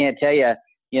 And I can't tell you,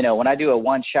 when I do a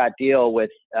one-shot deal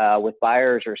with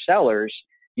buyers or sellers,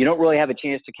 you don't really have a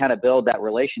chance to kind of build that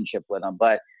relationship with them.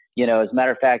 But, as a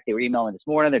matter of fact, they were emailing this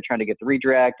morning. They're trying to get the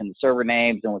redirect and the server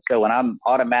names. And so when I'm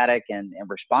automatic and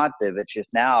responsive, it's just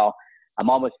now I'm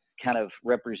almost kind of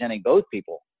representing both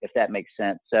people, if that makes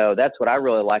sense. So that's what I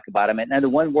really like about him. And the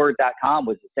oneword.com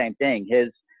was the same thing. His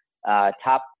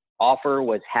top offer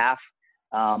was half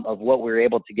of what we were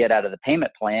able to get out of the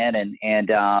payment plan, and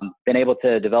been able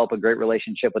to develop a great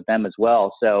relationship with them as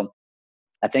well. So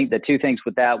I think the two things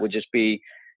with that would just be,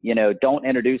 don't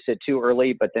introduce it too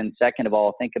early, but then second of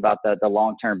all, think about the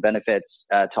long-term benefits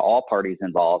to all parties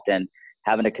involved, and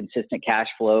having a consistent cash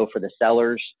flow for the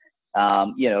sellers.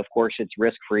 Of course it's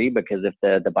risk-free, because if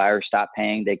the buyers stop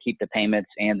paying, they keep the payments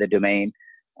and the domain.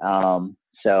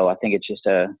 So I think it's just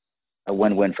a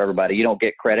win-win for everybody. You don't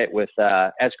get credit with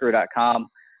escrow.com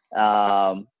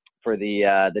for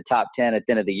the top 10 at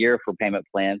the end of the year for payment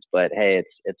plans, but hey,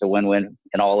 it's a win-win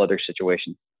in all other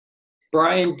situations.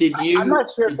 Brian, I'm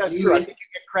not sure if that's true. I think you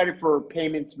get credit for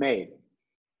payments made.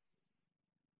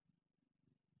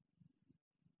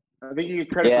 I think you get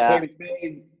credit for payments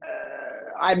made.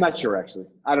 I'm not sure, actually.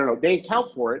 I don't know. They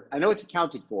account for it. I know it's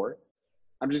accounted for.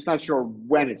 I'm just not sure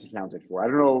when it's accounted for. I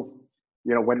don't know,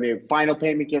 when the final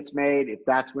payment gets made, if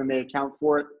that's when they account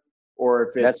for it, or if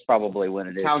it's that's probably when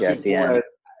it is accounted for it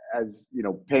as,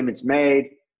 payments made.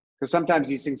 Because sometimes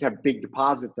these things have big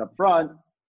deposits up front.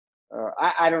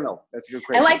 I don't know. That's a good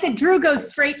question. I like that Drew goes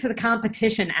straight to the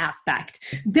competition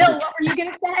aspect. Bill, what were you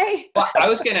going to say? Well, I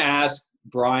was going to ask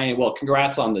Brian, well,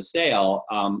 congrats on the sale.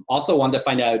 Also wanted to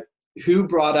find out who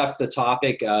brought up the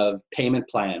topic of payment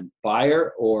plan,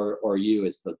 buyer or you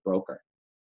as the broker?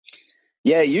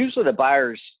 Yeah, usually the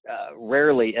buyers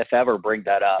rarely, if ever, bring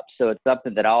that up. So it's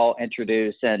something that I'll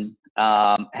introduce. And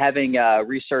having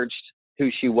researched who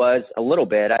she was a little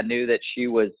bit, I knew that she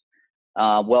was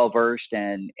well-versed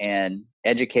and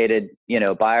educated,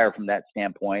 buyer from that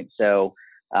standpoint. So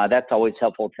that's always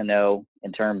helpful to know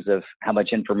in terms of how much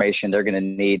information they're going to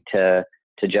need to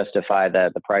justify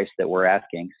the price that we're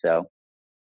asking. So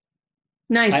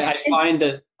nice. I find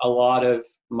that a lot of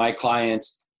my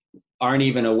clients aren't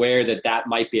even aware that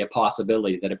might be a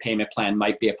possibility, that a payment plan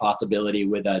might be a possibility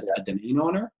with a domain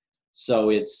owner. So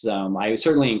it's, I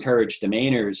certainly encourage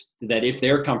domainers that if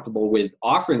they're comfortable with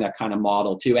offering that kind of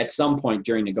model to, at some point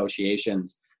during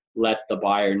negotiations, let the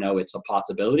buyer know it's a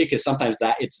possibility, because sometimes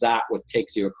what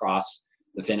takes you across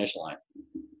the finish line.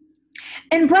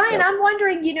 And Brian, I'm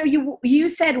wondering, you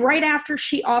said right after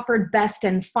she offered best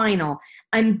and final.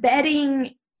 I'm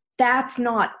betting that's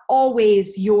not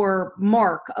always your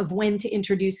mark of when to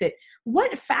introduce it.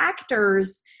 What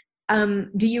factors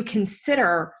do you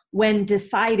consider when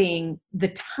deciding the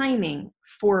timing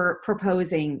for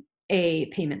proposing a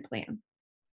payment plan?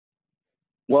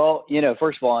 Well,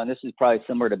 first of all, and this is probably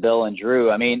similar to Bill and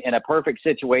Drew. I mean, in a perfect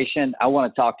situation, I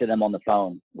want to talk to them on the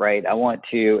phone, right? I want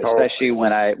to, especially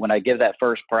when I give that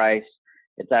first price,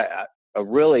 I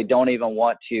really don't even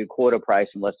want to quote a price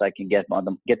unless I can get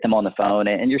them on the phone.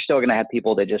 And you're still going to have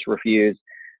people that just refuse.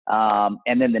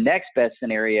 And then the next best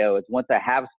scenario is once I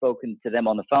have spoken to them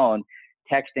on the phone,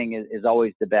 texting is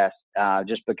always the best,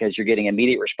 just because you're getting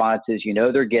immediate responses.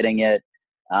 They're getting it.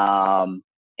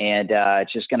 And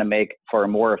it's just going to make for a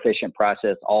more efficient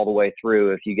process all the way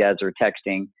through if you guys are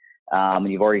texting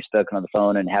and you've already spoken on the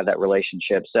phone and have that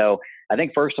relationship. So I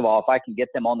think, first of all, if I can get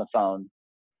them on the phone,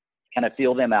 kind of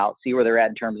feel them out, see where they're at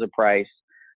in terms of price,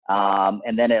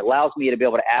 and then it allows me to be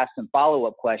able to ask some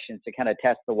follow-up questions to kind of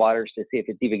test the waters to see if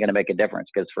it's even going to make a difference.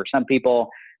 Because for some people,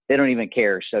 they don't even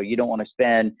care. So you don't want to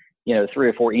spend 3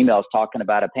 or 4 emails talking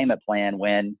about a payment plan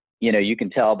when you can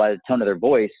tell by the tone of their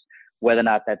voice whether or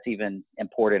not that's even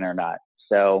important or not.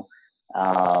 So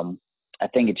I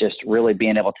think it's just really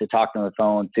being able to talk to them on the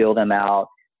phone, feel them out,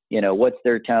 what's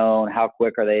their tone, how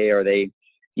quick are they, are they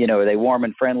warm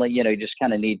and friendly? You just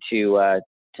kind of need to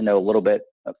know a little bit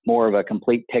more of a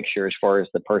complete picture as far as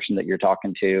the person that you're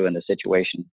talking to and the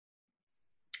situation.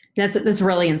 That's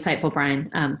really insightful, Brian.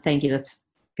 Thank you. That's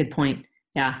a good point.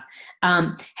 Yeah.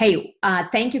 Hey,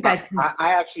 thank you guys.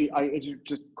 I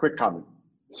just quick comment.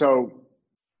 So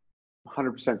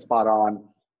 100% spot on.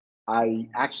 I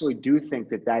actually do think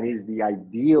that is the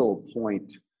ideal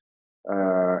point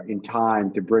in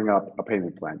time to bring up a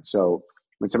payment plan. So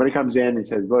when somebody comes in and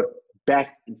says, look,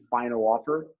 best and final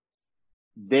offer,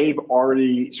 they've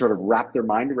already sort of wrapped their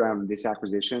mind around this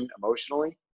acquisition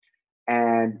emotionally.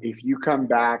 And if you come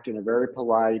back in a very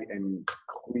polite and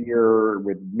clear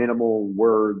with minimal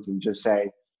words and just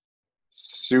say,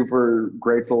 super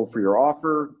grateful for your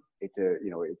offer. It's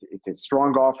a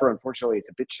strong offer. Unfortunately, it's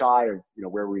a bit shy of,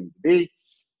 where we need to be.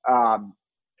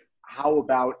 How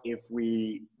about if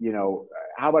you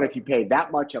pay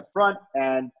that much up front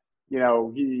and,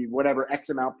 whatever X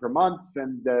amount per month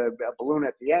and a balloon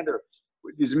at the end, or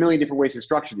there's a million different ways to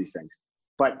structure these things,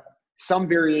 but some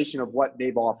variation of what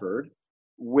they've offered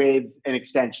with an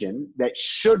extension that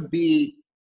should be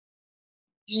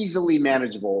easily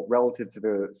manageable relative to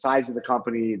the size of the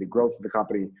company, the growth of the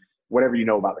company, whatever you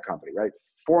know about the company, right?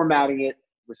 Formatting it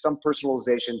with some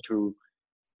personalization to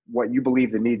what you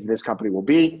believe the needs of this company will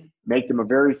be, make them a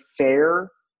very fair,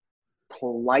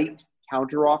 polite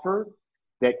counteroffer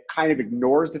that kind of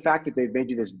ignores the fact that they've made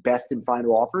you this best and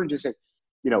final offer and just say,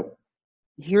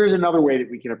 here's another way that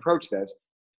we can approach this.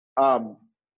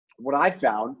 What I've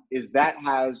found is that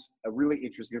has a really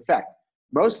interesting effect.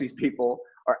 Most of these people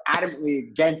are adamantly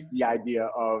against the idea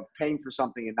of paying for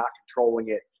something and not controlling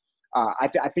it.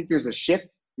 I think there's a shift,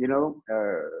 in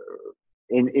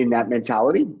that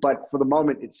mentality, but for the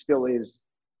moment, it still is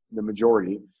the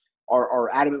majority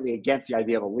are adamantly against the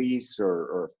idea of a lease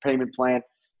or payment plan.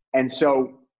 And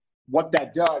so what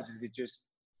that does is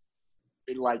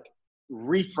it like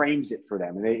reframes it for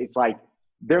them. And it's like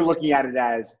they're looking at it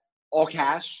as all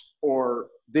cash or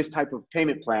this type of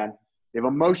payment plan. They've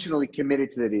emotionally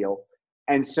committed to the deal.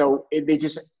 And so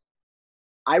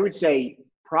I would say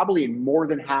probably in more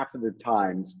than half of the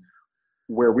times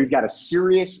where we've got a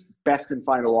serious best and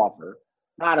final offer,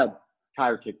 not a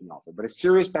tire kicking offer, but a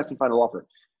serious best and final offer.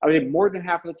 I would say more than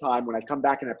half of the time when I come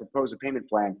back and I propose a payment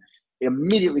plan, it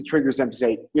immediately triggers them to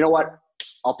say, you know what,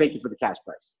 I'll take it for the cash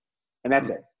price. And that's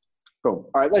it. Boom.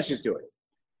 All right, let's just do it.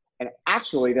 And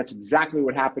actually, that's exactly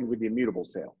what happened with the immutable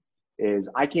sale. Is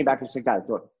I came back and said, guys,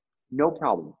 look, no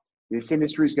problem. This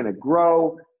industry is going to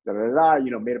grow,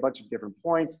 made a bunch of different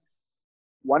points.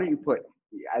 Why don't you put,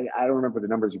 I don't remember the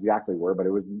numbers exactly were, but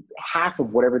it was half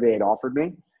of whatever they had offered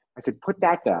me. I said, put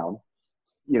that down,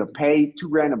 pay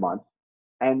 $2,000 a month,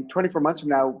 and 24 months from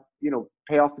now,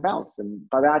 pay off the balance. And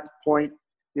by that point,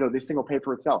 this thing will pay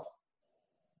for itself.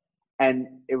 And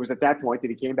it was at that point that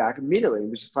he came back immediately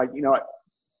and was just like,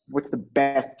 what's the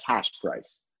best cash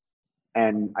price?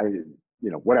 And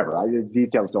whatever, the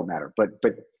details don't matter. But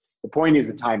the point is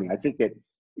the timing. I think that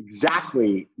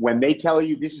exactly when they tell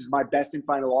you this is my best and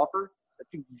final offer,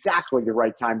 that's exactly the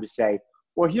right time to say,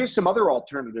 well, here's some other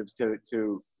alternatives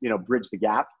to bridge the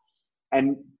gap.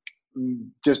 And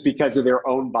just because of their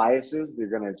own biases, they're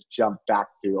going to jump back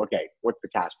to, okay, what's the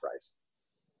cash price?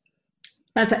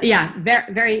 That's very,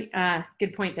 very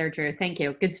good point there, Drew. Thank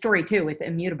you. Good story too with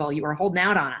Immutable. You were holding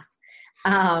out on us.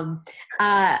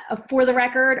 For the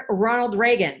record, Ronald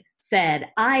Reagan said,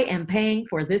 I am paying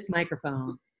for this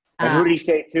microphone. And who did he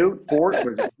say it to? Ford?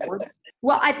 Was it Ford?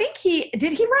 Well, I think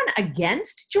did he run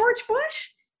against George Bush,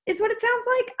 is what it sounds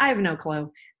like. I have no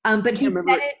clue. But he said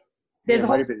it, there's a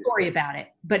whole story about it,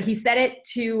 but he said it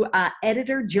to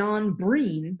editor John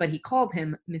Breen, but he called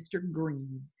him Mr.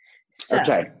 Green. So,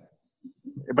 okay.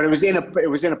 But it was in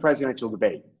a presidential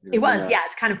debate. It was, yeah.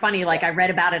 It's kind of funny. Like I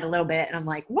read about it a little bit and I'm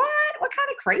like, what kind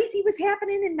of crazy was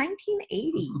happening in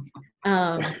 1980?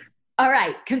 All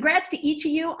right. Congrats to each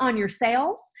of you on your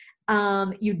sales.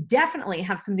 You definitely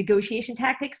have some negotiation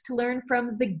tactics to learn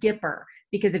from the Gipper,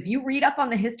 because if you read up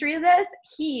on the history of this,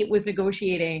 he was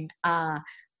negotiating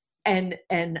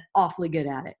and awfully good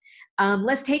at it.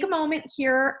 Let's take a moment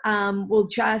here. We'll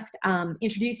just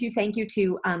introduce you. Thank you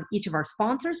to each of our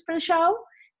sponsors for the show,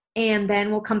 and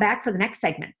then we'll come back for the next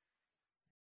segment.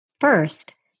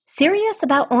 First, serious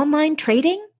about online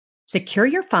trading? Secure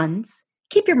your funds,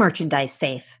 keep your merchandise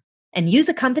safe, and use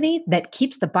a company that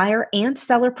keeps the buyer and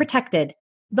seller protected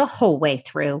the whole way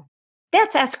through.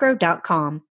 That's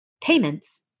escrow.com.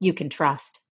 Payments you can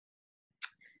trust.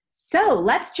 So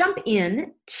let's jump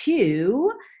in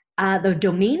to the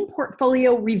domain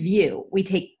portfolio review. We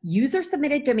take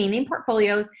user-submitted domain name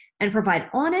portfolios and provide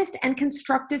honest and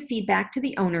constructive feedback to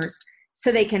the owners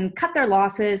so they can cut their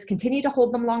losses, continue to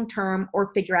hold them long-term,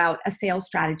 or figure out a sales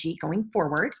strategy going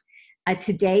forward.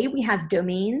 Today, we have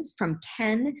domains from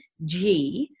Ken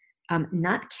G,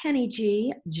 not Kenny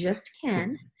G, just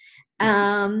Ken.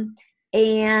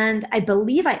 And I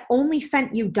believe I only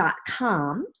sent you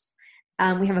 .coms.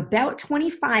 We have about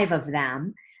 25 of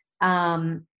them.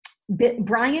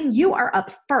 Brian, you are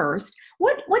up first.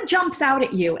 What jumps out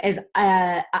at you as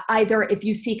either if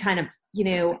you see kind of,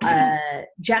 a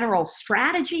general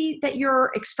strategy that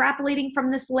you're extrapolating from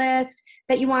this list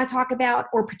that you want to talk about,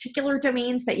 or particular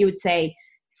domains that you would say,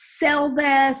 sell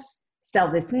this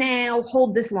now,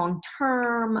 hold this long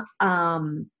term,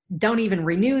 don't even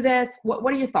renew this. What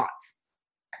are your thoughts?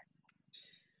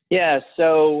 Yeah,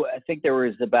 so I think there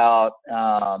was about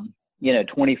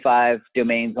 25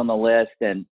 domains on the list,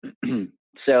 and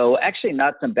so actually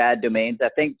not some bad domains. I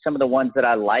think some of the ones that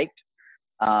I liked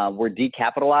were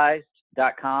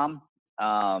decapitalized.com.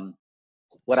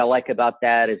 What I like about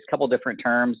that is a couple different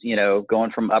terms,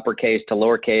 going from uppercase to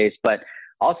lowercase, but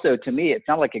also to me, it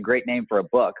sounded like a great name for a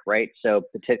book, right? So,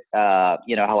 how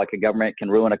like a government can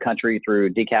ruin a country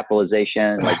through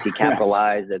decapitalization, like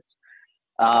decapitalize.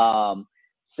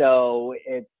 So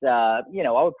it's, I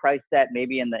would price that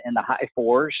maybe in the high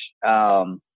fours.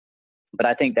 But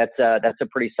I think that's a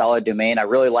pretty solid domain. I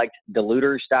really liked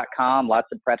diluters.com, lots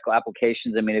of practical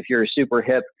applications. I mean, if you're a super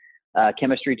hip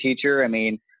chemistry teacher,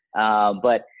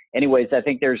 but anyways, I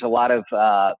think there's a lot of,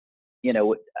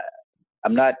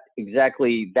 I'm not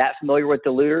exactly that familiar with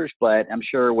diluters, but I'm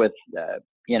sure with,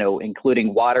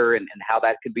 including water and how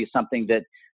that could be something that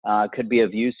could be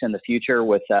of use in the future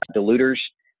with diluters.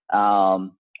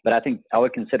 But I think I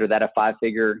would consider that a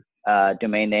 5-figure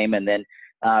domain name. And then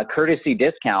Courtesy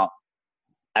Discount,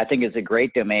 I think is a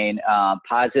great domain,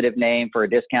 positive name for a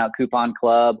discount coupon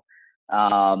club,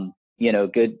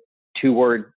 good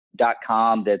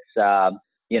 2word.com that's,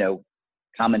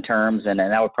 common terms. And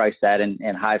I would price that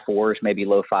in high fours, maybe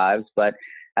low fives. But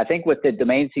I think with the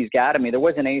domains he's got, there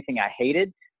wasn't anything I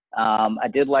hated. I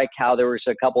did like how there was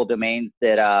a couple of domains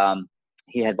that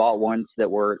he had bought ones that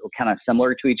were kind of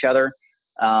similar to each other.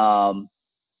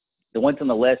 The ones on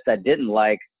the list I didn't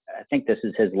like, I think this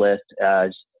is his list,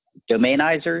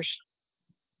 Domainizers.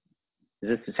 Is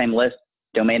this the same list?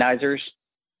 Domainizers?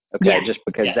 Okay, yes. Just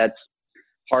because that's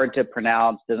hard to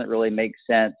pronounce, doesn't really make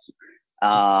sense.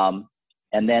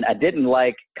 And then I didn't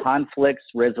like conflicts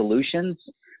resolutions.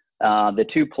 The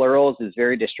two plurals is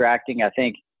very distracting. I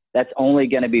think that's only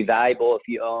going to be valuable if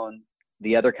you own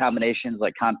the other combinations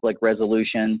like conflict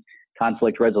resolution,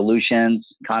 conflict resolutions,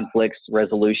 conflicts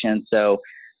resolution. So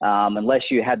unless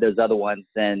you had those other ones,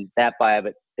 then that by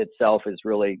itself is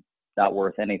really not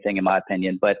worth anything in my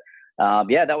opinion. But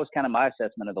that was kind of my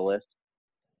assessment of the list.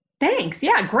 Thanks.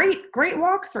 Yeah, great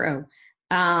walkthrough.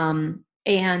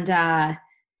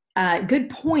 Good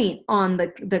point on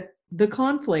the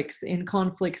conflicts in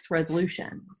conflicts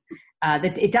resolutions.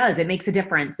 That it makes a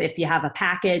difference if you have a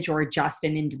package or just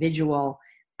an individual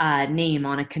name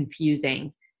on a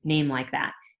confusing name like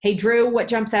that. Hey, Drew, what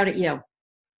jumps out at you?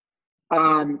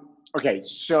 Okay,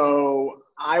 so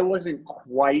I wasn't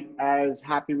quite as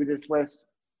happy with this list.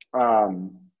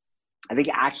 I think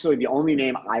actually the only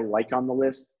name I like on the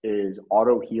list is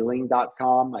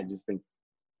autohealing.com. I just think,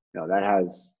 that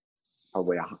has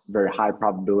probably a very high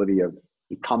probability of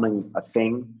becoming a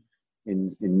thing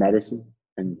in medicine.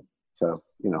 And so,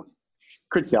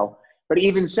 could sell. But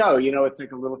even so, it's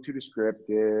like a little too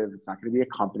descriptive. It's not going to be a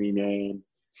company name.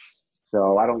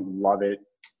 So I don't love it,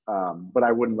 but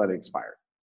I wouldn't let it expire.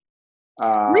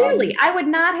 Really? I would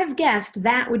not have guessed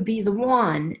that would be the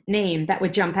one name that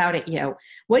would jump out at you.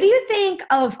 What do you think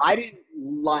of? I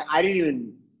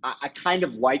kind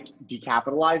of liked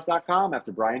decapitalize.com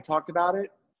after Brian talked about it,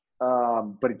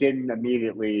 but it didn't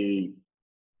immediately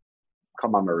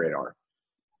come on my radar.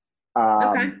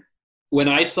 Okay. When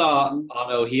I saw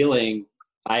auto healing,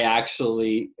 I saw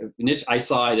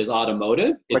it as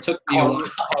automotive. It Like took me a while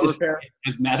to see it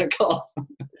as medical.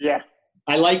 Yeah.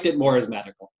 I liked it more as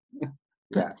medical.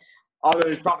 Yeah. Although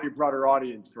there's probably a broader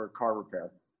audience for car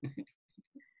repair.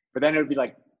 But then it would be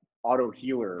like auto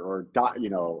healer or,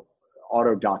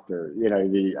 auto doctor, I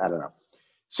don't know.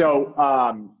 So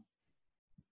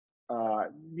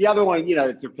the other one,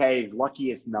 it's okay, is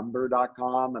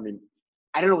luckiestnumber.com. I mean,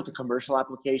 I don't know what the commercial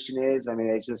application is. I mean,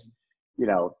 it's just,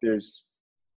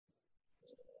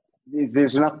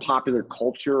 there's enough popular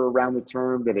culture around the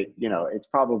term that it's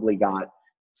probably got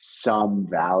some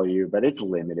value, but it's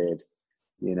limited.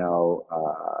 There's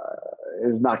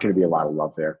not going to be a lot of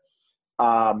love there.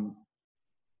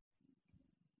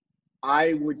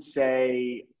 I would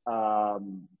say,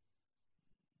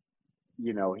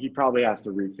 he probably has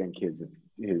to rethink his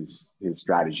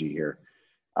strategy here.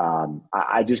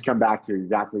 I just come back to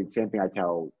exactly the same thing I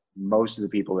tell most of the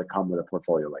people that come with a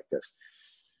portfolio like this.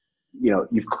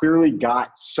 You've clearly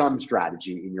got some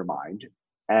strategy in your mind,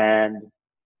 and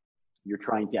you're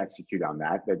trying to execute on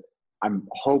that. That I'm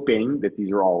hoping that these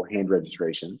are all hand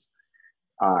registrations,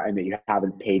 and that you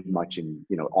haven't paid much in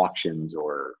auctions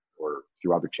or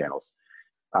through other channels.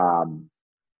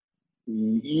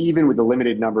 Even with the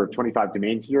limited number of 25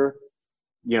 domains here,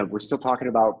 we're still talking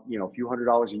about a few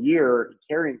 $100s a year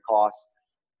carrying costs,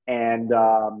 and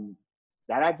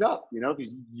that adds up.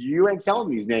 Because you ain't selling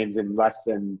these names in less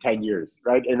than 10 years,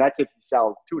 right? And that's if you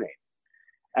sell 2 names.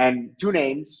 And 2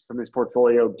 names from this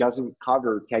portfolio doesn't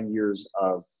cover 10 years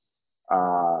of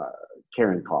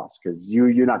carrying costs, because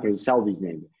you're not going to sell these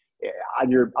names.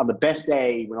 On the best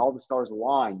day, when all the stars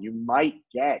align, you might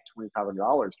get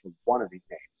 $2,500 for one of these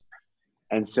names.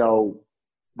 And so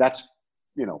that's,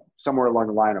 somewhere along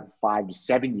the line of 5 to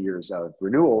 7 years of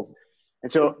renewals.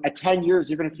 And so at 10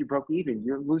 years, even if you broke even,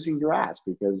 you're losing your ass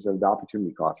because of the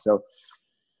opportunity cost. So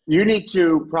you need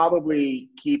to probably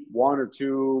keep 1 or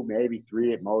 2, maybe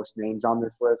 3 at most names on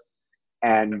this list.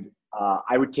 And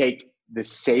I would take the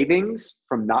savings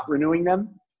from not renewing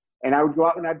them, and I would go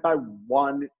out and I'd buy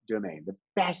 1 domain, the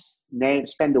best name,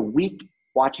 spend a week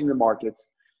watching the markets,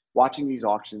 watching these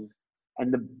auctions,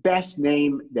 and the best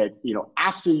name that,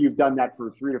 after you've done that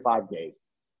for 3 to 5 days,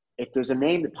 if there's a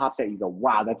name that pops out, you go,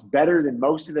 wow, that's better than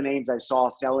most of the names I saw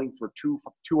selling for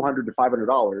 $200 to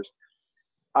 $500,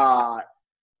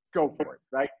 go for it,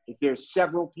 right? If there's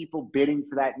several people bidding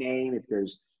for that name, if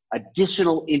there's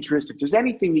additional interest, if there's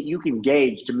anything that you can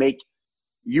gauge to make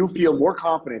you feel more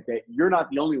confident that you're not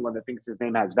the only one that thinks this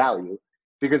name has value,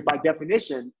 because by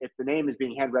definition, if the name is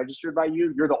being hand registered by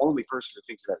you, you're the only person who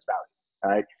thinks it has value, all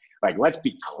right? Like, let's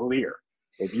be clear.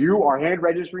 If you are hand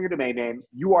registering a domain name,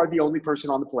 you are the only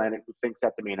person on the planet who thinks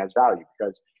that domain has value,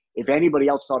 because if anybody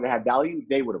else thought it had value,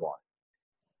 they would have bought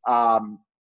it.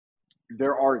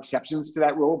 There are exceptions to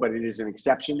that rule, but it is an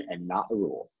exception and not the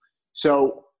rule.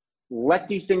 So let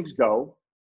these things go.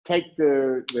 Take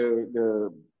the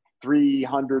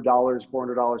 $300, $400,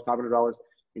 $500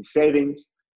 in savings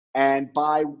and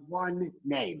buy 1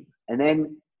 name, and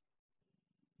then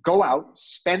go out,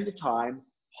 spend the time,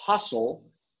 hustle,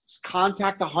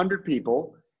 contact 100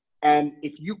 people. And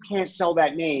if you can't sell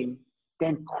that name,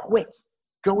 then quit,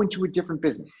 go into a different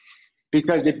business.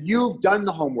 Because if you've done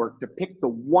the homework to pick the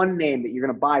 1 name that you're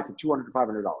going to buy for $200 to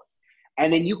 $500,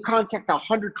 and then you contact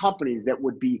 100 companies that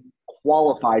would be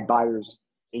qualified buyers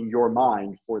in your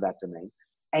mind for that domain,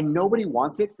 and nobody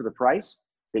wants it for the price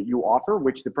that you offer,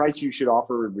 which the price you should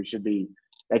offer, we should be,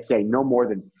 let's say, no more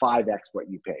than 5x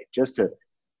what you paid, just to,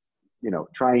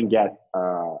 try and get,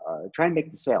 try and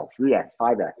make the sale 3x,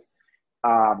 5x.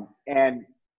 And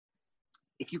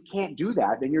if you can't do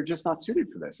that, then you're just not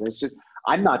suited for this. And it's just,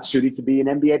 I'm not suited to be an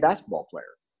NBA basketball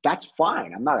player. That's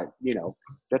fine. I'm not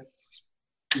that's,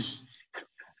 it's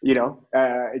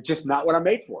just not what I'm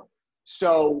made for.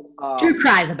 So Drew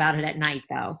cries about it at night,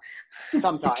 though.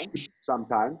 Sometimes.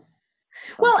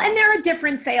 Well, and there are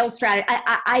different sales strategies.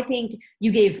 I think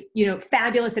you gave,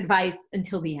 fabulous advice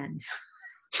until the end.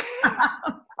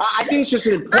 I think it's just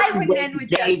an important way to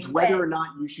gauge whether or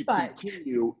not you should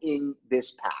continue in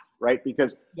this path, right?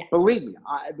 Because believe me,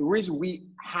 the reason we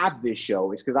have this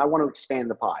show is because I want to expand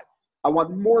the pie. I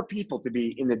want more people to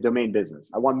be in the domain business.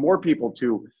 I want more people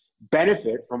to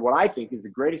benefit from what I think is the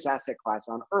greatest asset class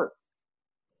on earth.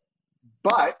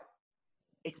 But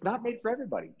it's not made for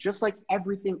everybody, just like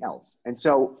everything else. And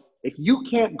so if you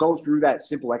can't go through that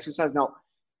simple exercise, now,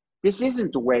 this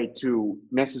isn't the way to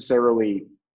necessarily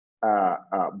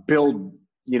build,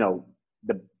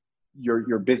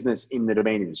 your business in the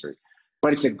domain industry,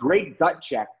 but it's a great gut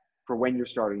check for when you're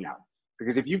starting out.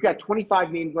 Because if you've got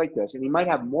 25 names like this, and you might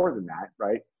have more than that,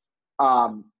 right?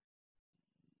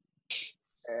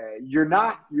 You're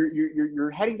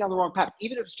heading down the wrong path.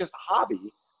 Even if it's just a hobby,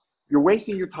 you're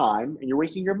wasting your time and you're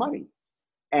wasting your money.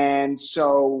 And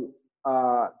so,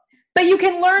 but you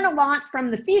can learn a lot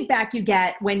from the feedback you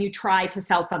get when you try to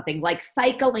sell something like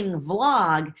cycling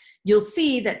vlog. You'll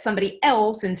see that somebody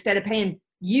else, instead of paying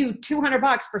you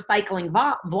 $200 for cycling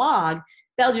vlog,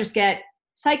 they'll just get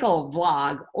cycle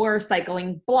vlog or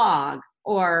cycling blog,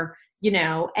 or,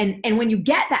 and when you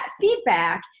get that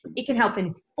feedback, it can help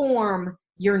inform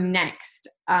your next.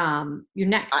 I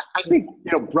think,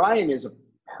 Brian is a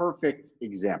perfect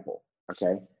example.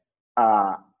 Okay.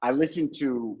 I listened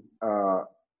to,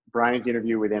 Brian's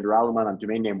interview with Andrew Alleman on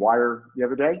Domain Name Wire the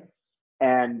other day.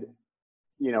 And,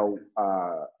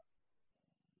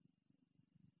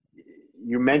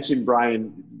 you mentioned,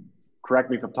 Brian, correct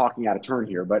me if I'm talking out of turn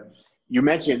here, but you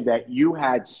mentioned that you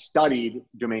had studied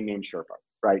Domain Name Sherpa,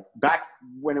 right? Back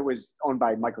when it was owned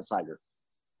by Michael Seiger.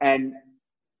 And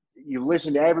you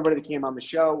listened to everybody that came on the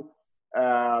show,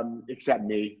 except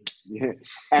me.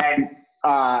 And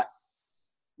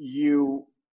you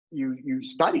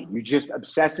studied, you just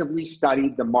obsessively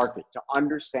studied the market to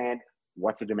understand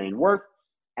what's a domain worth.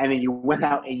 And then you went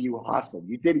out and you hustled.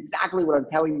 You did exactly what I'm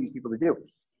telling these people to do.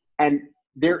 And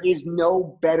there is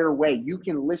no better way. You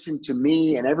can listen to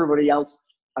me and everybody else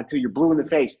until you're blue in the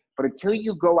face, but until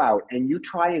you go out and you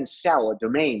try and sell a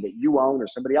domain that you own or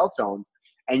somebody else owns,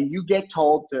 and you get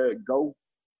told to go,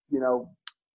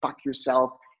 fuck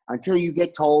yourself, until you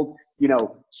get told,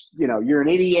 you're an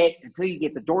idiot, until you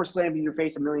get the door slammed in your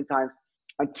face a million times,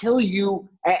 until you,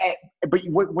 but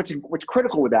what's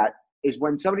critical with that is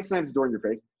when somebody slams the door in your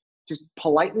face, just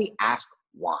politely ask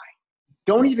why.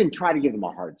 Don't even try to give them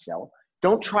a hard sell.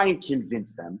 Don't try and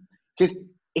convince them. Just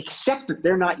accept that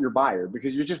they're not your buyer,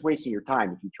 because you're just wasting your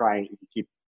time if you keep,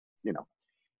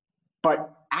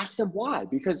 but ask them why,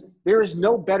 because there is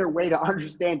no better way to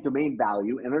understand domain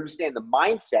value and understand the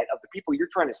mindset of the people you're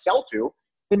trying to sell to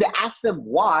than to ask them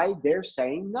why they're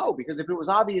saying no. Because if it was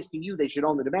obvious to you they should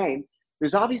own the domain,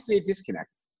 there's obviously a disconnect.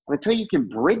 And until you can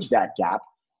bridge that gap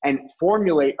and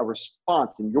formulate a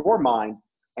response in your mind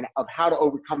and of how to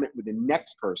overcome it with the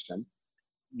next person,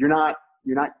 you're not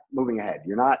moving ahead.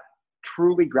 You're not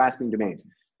truly grasping domains.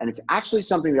 And it's actually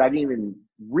something that I didn't even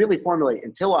really formulate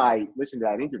until I listened to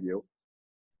that interview.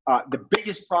 The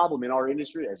biggest problem in our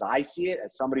industry, as I see it,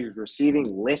 as somebody who's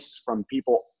receiving lists from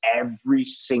people every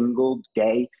single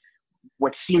day,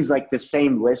 what seems like the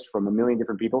same list from a million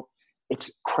different people,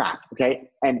 it's crap, okay?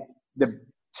 And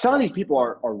some of these people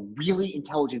are really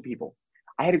intelligent people.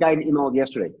 I had a guy email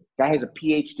yesterday. Guy has a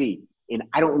PhD in,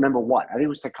 I don't remember what, I think it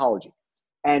was psychology.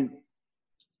 And,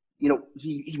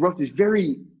 he wrote this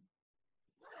very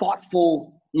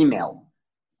thoughtful email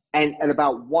and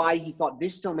about why he thought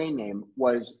this domain name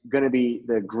was going to be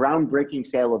the groundbreaking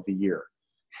sale of the year.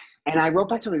 And I wrote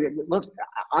back to him, look,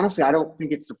 honestly, I don't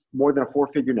think it's more than a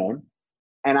 4-figure name.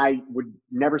 And I would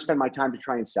never spend my time to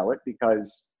try and sell it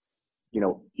because,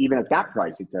 even at that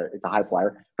price, it's a high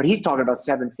flyer. But he's talking about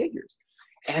 7 figures.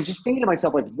 And I'm just thinking to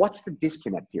myself, like, what's the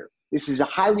disconnect here? This is a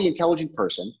highly intelligent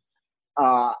person.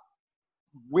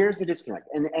 Where's the disconnect?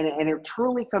 And it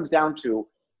truly comes down to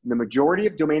the majority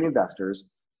of domain investors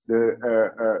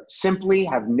simply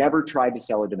have never tried to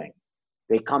sell a domain.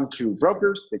 They come to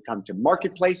brokers, they come to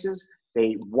marketplaces,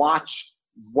 they watch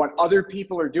what other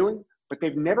people are doing, but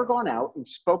they've never gone out and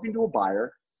spoken to a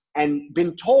buyer and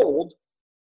been told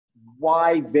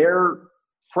why their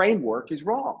framework is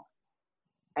wrong.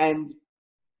 And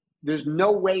there's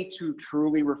no way to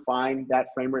truly refine that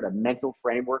framework, a mental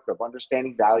framework of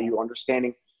understanding value,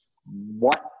 understanding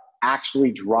what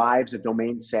actually drives a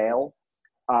domain sale,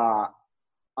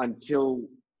 until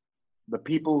the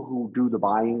people who do the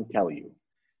buying tell you.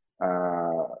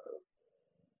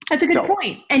 That's a good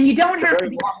point. And you don't have to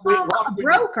become a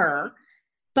broker,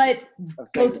 but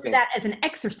go through that as an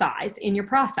exercise in your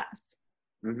process.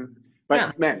 Mm-hmm.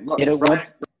 But man, look, Brian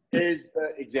is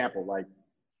the example. Like,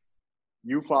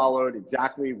 you followed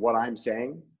exactly what I'm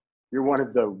saying. You're one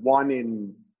of the 1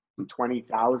 in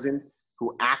 20,000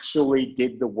 who actually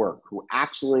did the work, who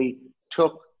actually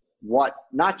took what,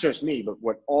 not just me, but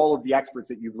what all of the experts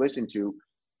that you've listened to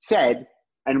said.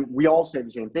 And we all said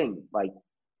the same thing. Like,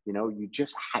 you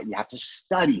have to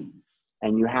study,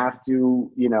 and you have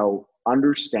to,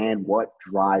 understand what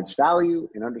drives value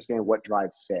and understand what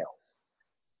drives sales.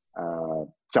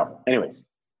 So anyways,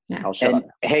 Yeah. I'll shut up.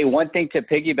 Hey, one thing to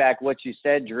piggyback what you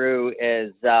said, Drew,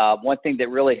 is one thing that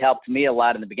really helped me a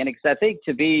lot in the beginning. Because I think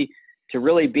to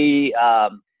really be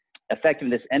effective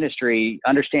in this industry,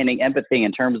 understanding empathy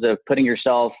in terms of putting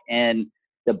yourself in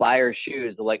the buyer's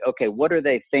shoes, like, okay, what are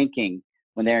they thinking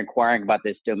when they're inquiring about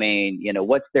this domain? You know,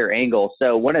 what's their angle?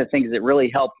 So one of the things that really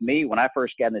helped me when I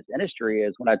first got in this industry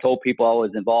is when I told people I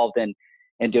was involved in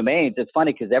domains. It's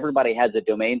funny because everybody has a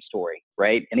domain story,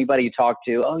 right? Anybody you talk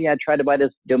to, oh yeah, I tried to buy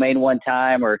this domain one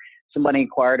time, or somebody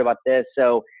inquired about this.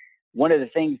 So one of the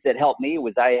things that helped me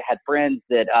was I had friends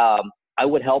that I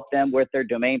would help them with their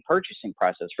domain purchasing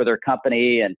process for their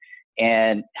company,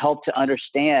 and help to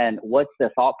understand what's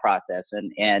the thought process,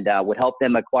 and would help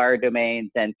them acquire domains.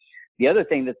 And the other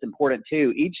thing that's important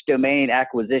too, each domain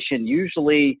acquisition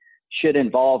usually should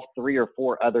involve 3 or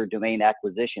 4 other domain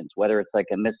acquisitions, whether it's like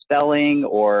a misspelling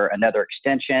or another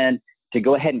extension, to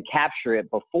go ahead and capture it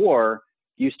before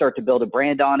you start to build a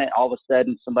brand on it. All of a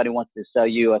sudden, somebody wants to sell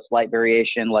you a slight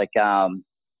variation, like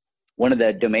one of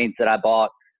the domains that I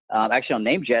bought actually on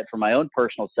NameJet for my own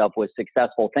personal self was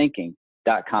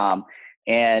successfulthinking.com.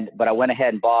 But I went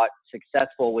ahead and bought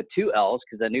successful with 2 L's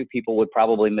because I knew people would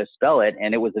probably misspell it,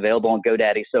 and it was available on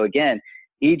GoDaddy. So again,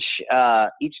 each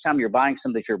time you're buying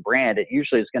something for your brand, it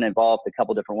usually is going to involve a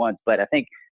couple different ones. But I think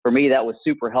for me, that was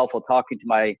super helpful, talking to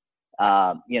my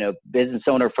business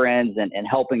owner friends and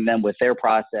helping them with their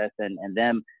process, and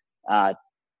them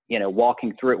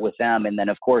walking through it with them, and then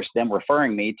of course them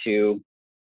referring me to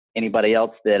anybody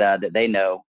else that they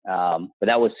know. But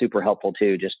that was super helpful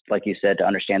too, just like you said, to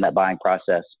understand that buying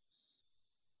process.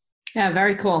 Yeah,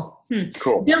 very cool.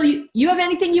 Cool. Bill, you have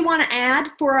anything you want to add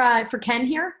for Ken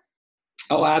here?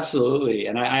 Oh, absolutely.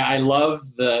 And I love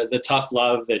the tough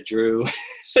love that Drew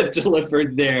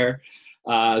delivered there.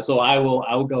 So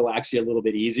I'll go actually a little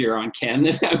bit easier on Ken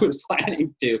than I was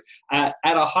planning to. At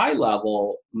a high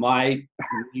level, my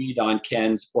read on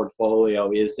Ken's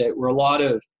portfolio is that we're a lot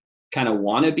of kind of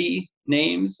wannabe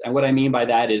names. And what I mean by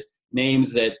that is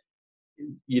names that,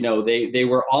 they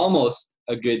were almost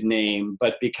a good name,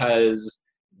 but because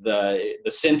the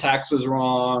syntax was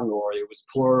wrong, or it was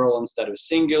plural instead of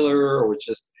singular, or it's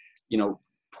just,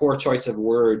 poor choice of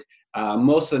word.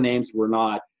 Most of the names were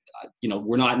not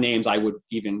names I would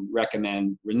even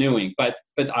recommend renewing. But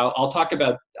I'll talk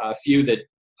about a few that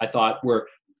I thought were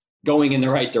going in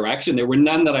the right direction. There were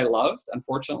none that I loved,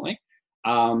 unfortunately,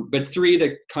 but 3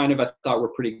 that kind of I thought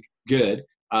were pretty good.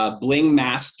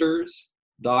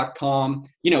 Blingmasters.com,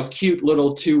 cute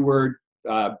little 2-word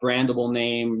brandable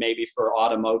name, maybe for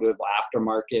automotive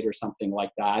aftermarket or something like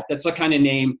that. That's the kind of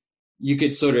name you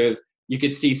could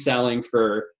see selling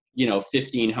for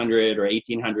 $1,500 or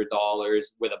 $1,800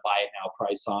 with a buy it now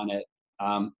price on it.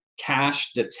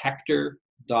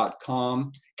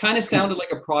 Cashdetector.com kind of sounded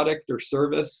like a product or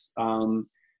service.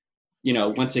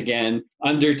 Once again,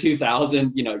 under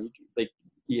 2,000,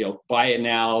 buy it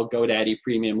now, GoDaddy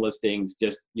premium listings,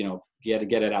 just get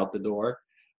it out the door.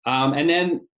 And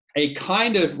then a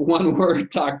kind of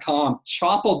one-word.com,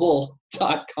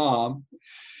 choppable.com,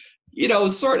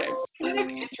 sort of kind of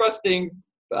interesting,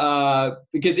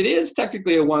 because it is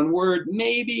technically a 1-word.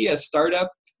 Maybe a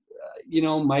startup,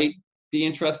 might be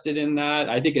interested in that.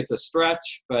 I think it's a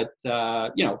stretch, but,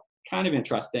 kind of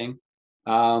interesting.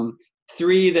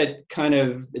 3 that kind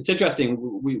of, it's interesting.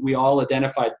 We all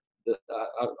identified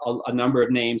a number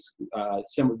of names,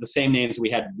 some of the same names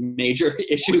we had major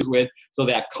issues with. So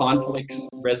that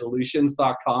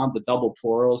conflictsresolutions.com, the double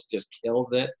plurals just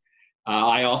kills it.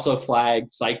 I also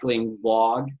flagged cycling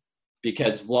vlog,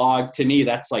 because vlog, to me,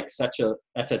 that's a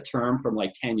term from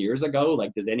like 10 years ago.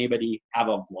 Like, does anybody have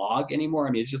a vlog anymore?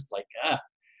 I mean, it's just like,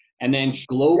 And then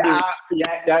global.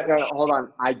 Hold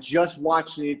on. I just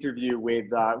watched an interview with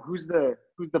who's the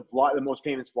most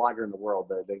famous vlogger in the world?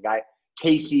 The guy,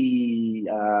 Casey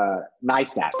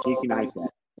Neistat.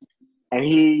 And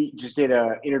he just did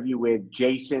an interview with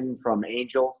Jason from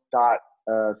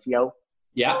Angel.co.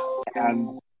 Yeah.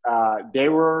 And they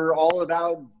were all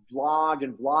about vlog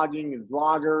and vlogging and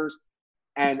vloggers.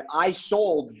 And I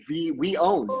sold we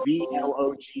own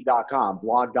vlog.com,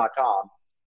 blog.com.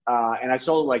 And I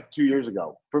sold it like 2 years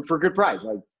ago for a good price,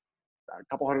 like a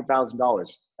couple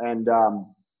 $100,000. And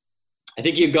I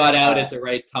think you got out at the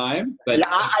right time. But yeah,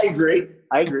 I agree.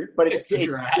 But it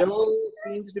still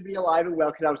seems to be alive and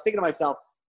well, because I was thinking to myself,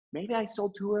 maybe I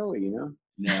sold too early,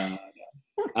 No.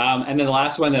 And then the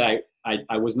last one that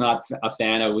I was not a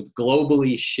fan of was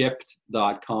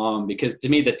globallyshipped.com, because to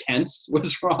me the tense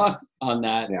was wrong on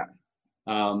that. Yeah.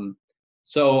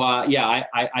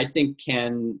 I think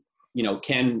Ken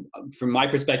Ken, from my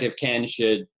perspective, Ken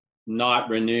should not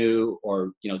renew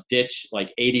or, ditch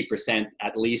like 80%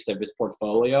 at least of his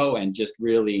portfolio and just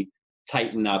really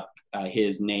tighten up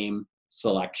his name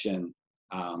selection,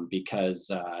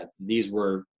 because these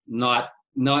were not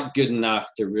good enough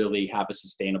to really have a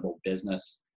sustainable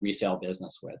resale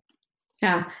business with.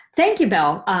 Yeah. Thank you,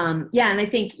 Bill. Yeah. And I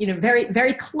think, very,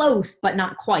 very close, but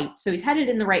not quite. So he's headed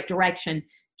in the right direction.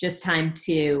 Just time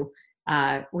to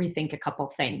rethink a couple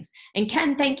things. And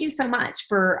Ken, thank you so much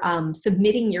for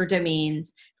submitting your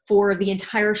domains for the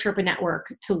entire Sherpa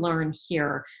network to learn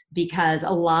here, because a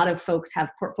lot of folks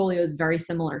have portfolios very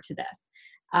similar to this.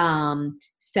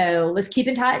 So let's keep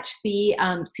in touch, see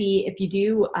if you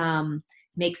do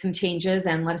make some changes,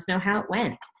 and let us know how it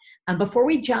went. Before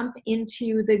we jump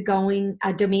into the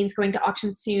domains going to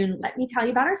auction soon, let me tell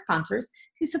you about our sponsors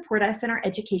who support us in our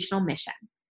educational mission.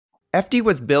 FD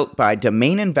was built by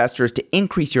domain investors to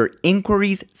increase your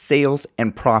inquiries, sales,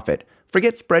 and profit.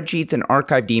 Forget spreadsheets and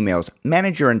archived emails.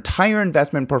 Manage your entire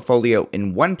investment portfolio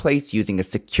in one place using a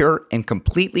secure and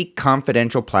completely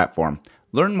confidential platform.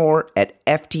 Learn more at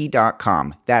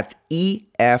FT.com. That's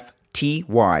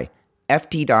EFTY,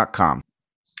 FT.com.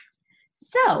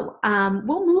 So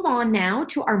we'll move on now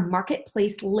to our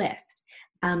marketplace list.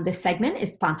 This segment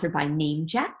is sponsored by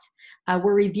NameJet.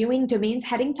 We're reviewing domains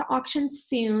heading to auction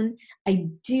soon. I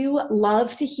do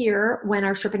love to hear when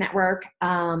our Sherpa Network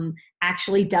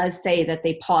actually does say that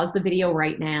they pause the video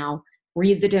right now,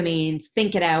 read the domains,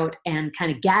 think it out, and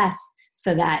kind of guess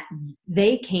so that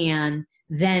they can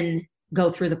then go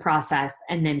through the process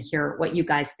and then hear what you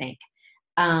guys think.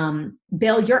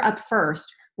 Bill, you're up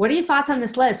first. What are your thoughts on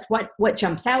this list? What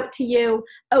jumps out to you?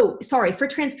 Oh, sorry, for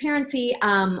transparency,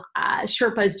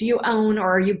 Sherpas, do you own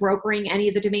or are you brokering any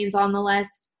of the domains on the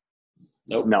list?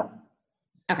 Nope. No.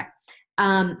 Okay.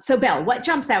 So Bill, what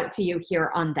jumps out to you here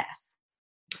on this?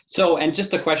 So, and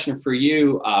just a question for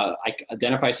you, I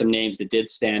identify some names that did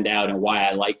stand out and why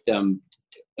I like them.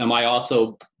 Am I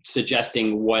also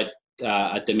suggesting what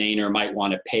a domainer might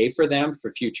want to pay for them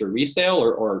for future resale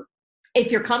or?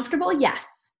 If you're comfortable,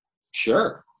 yes.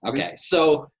 Sure. Okay.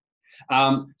 So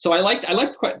I liked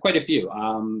quite a few.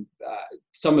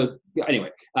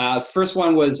 First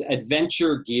one was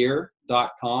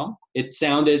adventuregear.com. It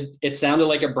sounded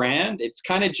like a brand. It's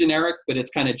kind of generic, but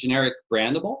it's kind of generic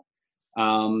brandable.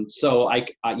 So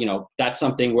that's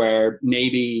something where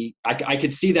maybe I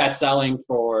could see that selling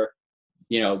for,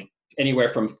 anywhere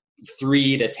from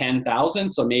 $3,000 to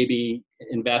 $10,000. So maybe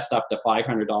invest up to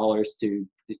 $500 to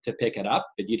pick it up,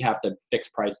 but you'd have to fix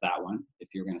price that one if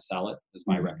you're going to sell it, is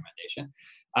my recommendation.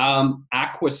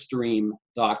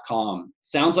 Aquastream.com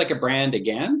sounds like a brand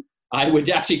again. I would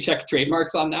actually check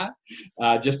trademarks on that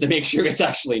just to make sure it's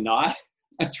actually not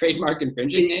a trademark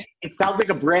infringing name. It sounds like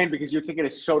a brand because you're thinking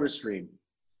of SodaStream.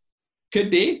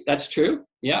 Could be. That's true.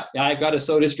 Yeah, I've got a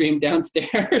SodaStream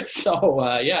downstairs.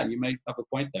 So you might have a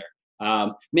point there.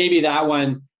 Maybe that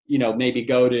one, maybe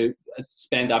go to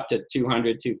spend up to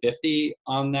 $200, $250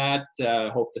 on that.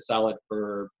 Hope to sell it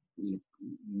for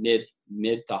mid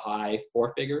to high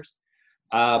four figures.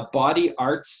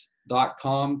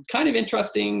 Bodyarts.com, kind of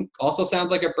interesting. Also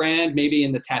sounds like a brand, maybe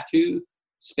in the tattoo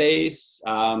space.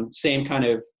 Same kind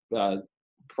of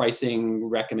pricing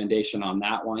recommendation on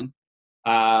that one.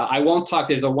 I won't talk.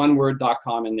 There's a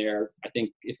oneword.com in there. I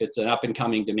think if it's an up and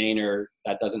coming domainer,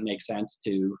 that doesn't make sense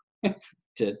to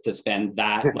spend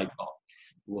that.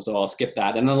 So I'll skip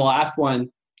that. And then the last one,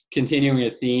 continuing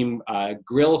a theme,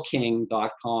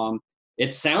 grillking.com.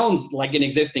 It sounds like an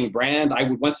existing brand. I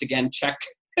would once again check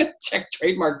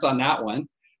trademarks on that one,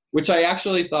 which I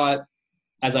actually thought,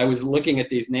 as I was looking at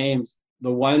these names,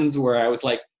 the ones where I was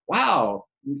like, wow,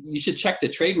 you should check the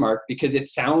trademark because it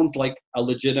sounds like a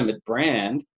legitimate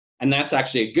brand. And that's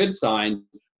actually a good sign,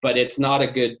 but it's not a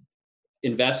good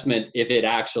investment if it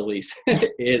actually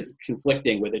is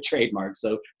conflicting with a trademark.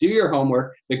 So do your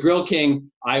homework. The Grill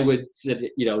King, I would,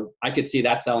 I could see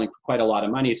that selling for quite a lot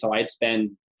of money. So I'd spend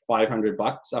 $500,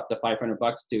 up to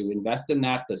 $500 to invest in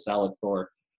that, to sell it for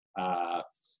 5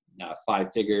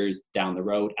 figures down the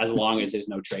road, as long as there's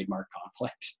no trademark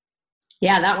conflict.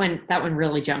 Yeah, that one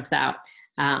really jumps out.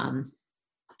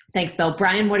 Thanks, Bill.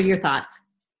 Brian, what are your thoughts?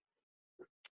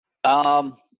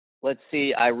 Let's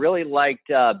see. I really liked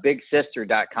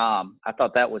BigSister.com. I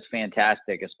thought that was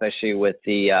fantastic, especially with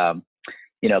the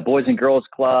Boys and Girls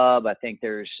Club. I think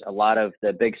there's a lot of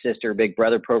the Big Sister, Big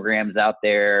Brother programs out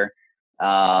there.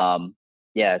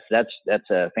 Yes, that's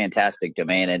a fantastic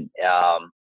domain, and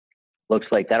looks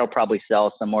like that'll probably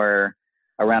sell somewhere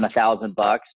around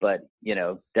 $1,000, but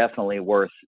definitely worth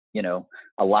a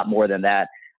lot more than that.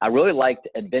 I really liked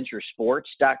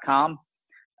AdventureSports.com.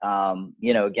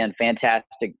 Again,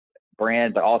 fantastic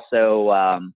brand, but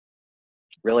also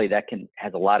really that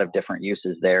has a lot of different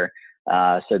uses there.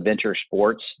 So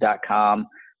adventuresports.com,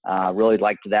 really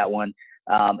liked that one.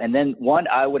 And then one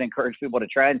I would encourage people to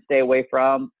try and stay away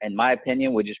from, in my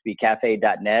opinion, would just be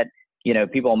cafe.net.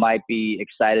 People might be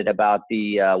excited about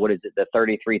the, the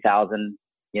 33,000,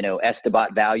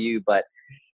 Esterbot value, but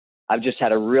I've just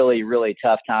had a really, really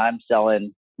tough time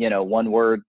selling, one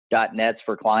word .nets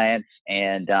for clients.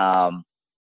 And I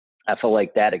feel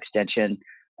like that extension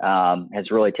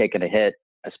has really taken a hit,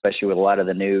 especially with a lot of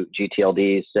the new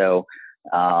GTLDs. So,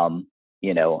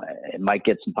 it might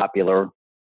get some popular,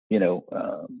 a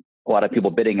lot of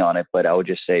people bidding on it, but I would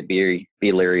just say be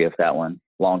leery of that one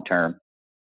long term.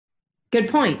 Good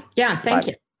point. Yeah, thank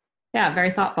you. Yeah,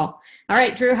 very thoughtful. All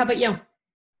right, Drew, how about you?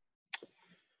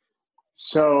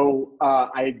 So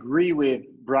I agree with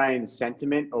Brian's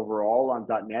sentiment overall on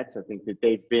 .nets. I think that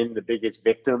they've been the biggest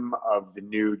victim of the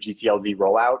new GTLD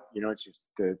rollout. It's just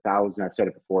 1,000, I've said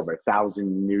it before, but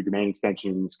 1,000 new domain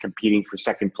extensions competing for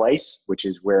second place, which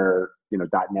is where,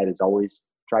 .net has always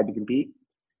tried to compete.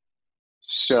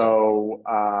 So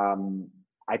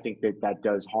I think that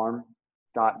does harm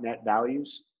 .net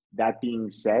values. That being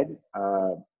said,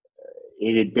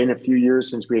 it had been a few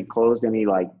years since we had closed any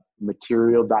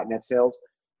material .net sales.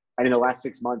 And in the last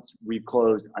 6 months, we've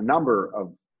closed a number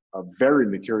of very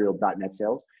material .net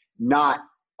sales, not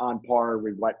on par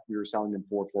with what we were selling them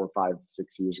 4, 5,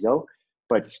 6 years ago,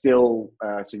 but still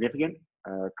significant.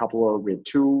 We had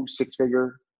 2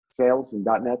 6-figure sales in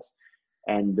 .nets,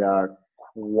 and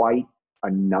quite a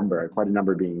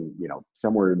number being,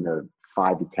 somewhere in the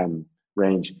 5 to 10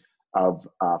 range of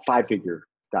 5-figure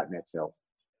 .net sales.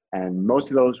 And most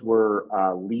of those were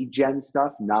lead gen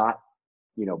stuff, not,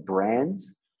 brands.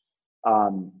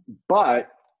 But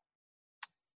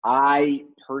I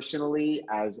personally,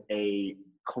 as a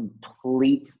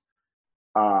complete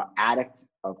addict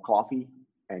of coffee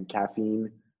and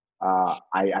caffeine,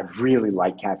 I really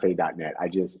like cafe.net. I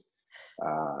just,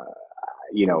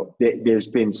 there's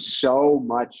been so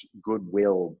much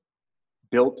goodwill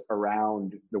built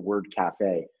around the word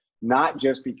cafe, not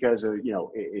just because of,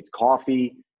 it's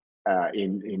coffee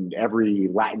in every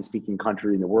Latin-speaking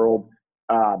country in the world.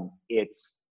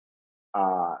 It's,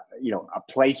 a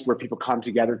place where people come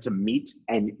together to meet,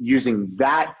 and using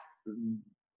that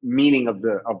meaning of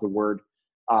the word,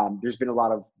 there's been a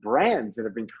lot of brands that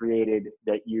have been created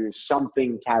that use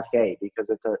something cafe, because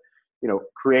it's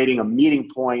creating a meeting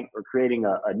point or creating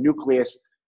a nucleus,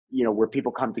 where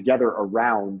people come together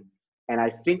around. And I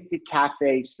think the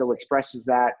cafe still expresses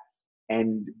that.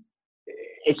 And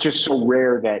it's just so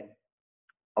rare that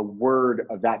a word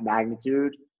of that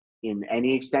magnitude in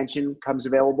any extension comes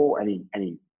available, any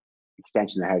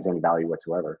extension that has any value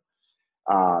whatsoever.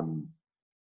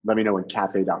 Let me know when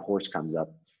cafe.horse comes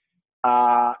up.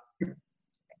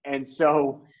 And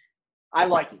so I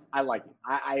like it.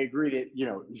 I agree that,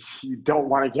 you don't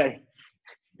want to pay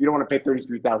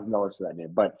 $33,000 for that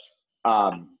name, but,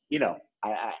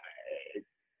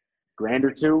 grand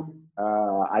or two,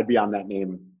 I'd be on that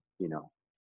name,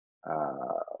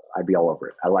 I'd be all over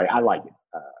it. I like it.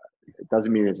 It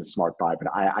doesn't mean it's a smart buy, but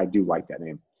I do like that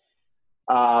name.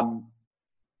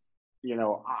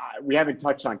 We haven't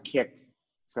touched on Kick.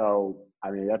 So,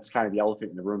 that's kind of the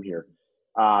elephant in the room here.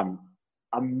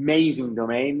 Amazing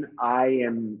domain. I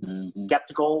am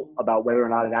skeptical about whether or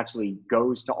not it actually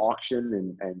goes to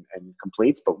auction and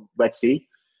completes, but let's see.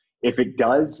 If it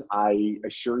does, I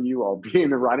assure you I'll be in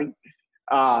the running.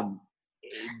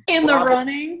 In the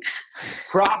running?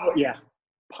 Probably, yeah,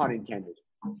 pun intended.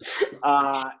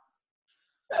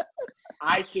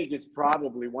 I think it's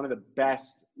probably one of the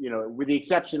best, with the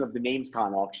exception of the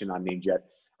NamesCon auction on NameJet,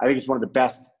 I think it's one of the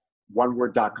best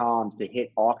oneword.coms to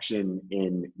hit auction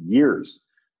in years,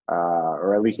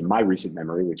 or at least in my recent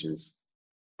memory, which is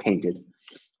tainted.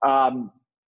 In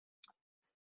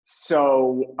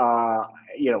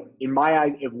my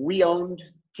eyes, if we owned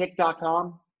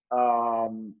Kick.com,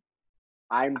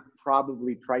 I'm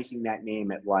probably pricing that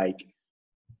name at like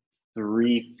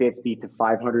 $350,000 to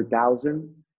 $500,000.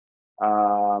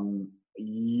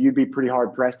 You'd be pretty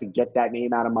hard pressed to get that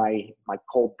name out of my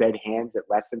cold dead hands at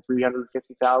less than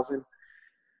 $350,000.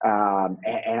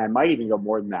 And I might even go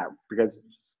more than that, because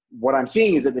what I'm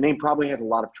seeing is that the name probably has a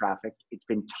lot of traffic. It's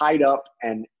been tied up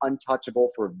and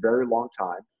untouchable for a very long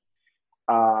time.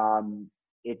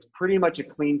 It's pretty much a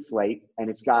clean slate, and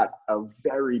it's got a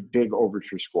very big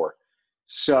overture score.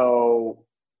 So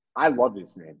I love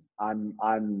this name. And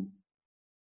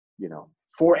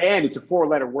it's a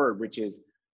 4-letter word, which is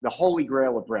the holy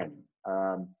grail of branding.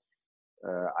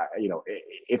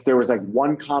 If there was like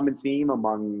one common theme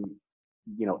among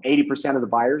 80% of the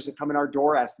buyers that come in our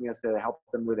door asking us to help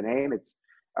them with a name. It's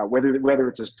whether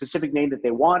it's a specific name that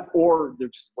they want or they're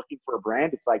just looking for a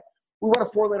brand. It's like, we want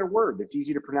a 4-letter word that's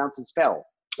easy to pronounce and spell,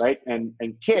 right? And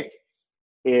Kik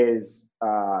is,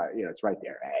 it's right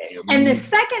there. And the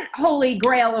second holy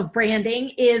grail of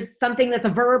branding is something that's a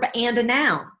verb and a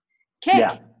noun.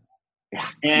 Kik. Yeah.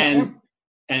 And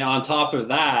on top of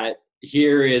that,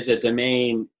 here is a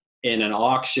domain in an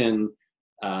auction,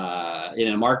 in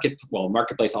a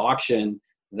marketplace auction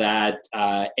that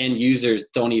end users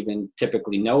don't even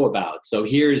typically know about. So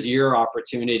here's your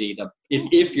opportunity to,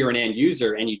 if you're an end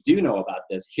user and you do know about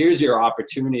this, here's your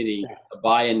opportunity to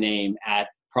buy a name at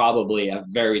probably a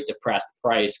very depressed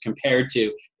price compared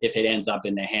to if it ends up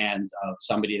in the hands of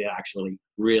somebody that actually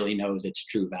really knows its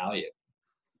true value.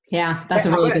 Yeah, that's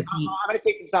a really good point. I'm going to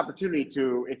take this opportunity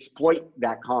to exploit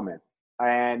that comment.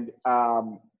 And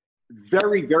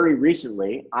very, very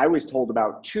recently, I was told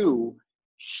about 2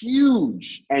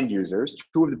 huge end users,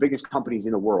 2 of the biggest companies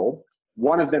in the world.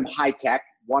 One of them high tech,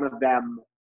 one of them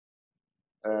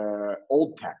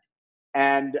old tech.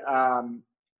 And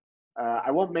I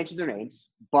won't mention their names,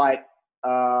 but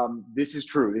this is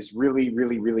true. This really,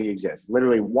 really, really exists.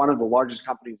 Literally one of the largest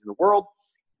companies in the world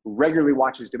regularly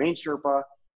watches Domain Sherpa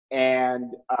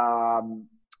and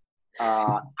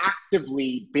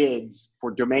actively bids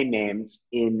for domain names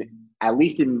at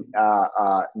least in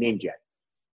Namejet.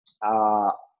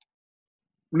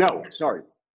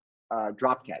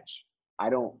 Dropcatch. I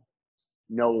don't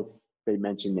know if they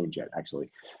mentioned Namejet actually,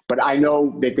 but I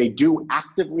know that they do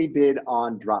actively bid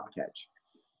on Dropcatch.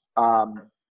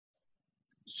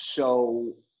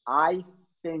 So I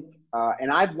think,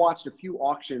 and I've watched a few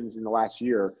auctions in the last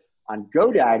year on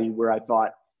GoDaddy where I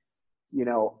thought,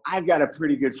 I've got a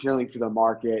pretty good feeling for the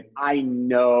market. I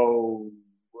know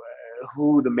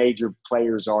who the major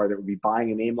players are that would be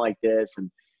buying a name like this. And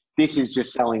this is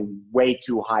just selling way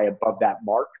too high above that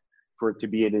mark for it to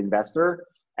be an investor.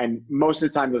 And most of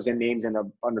the time those names end up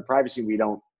under privacy. We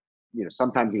don't,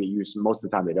 sometimes they get used, most of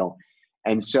the time they don't.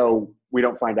 And so we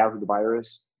don't find out who the buyer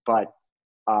is. But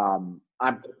I'm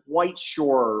quite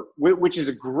sure, which is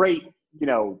a great,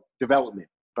 development.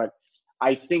 But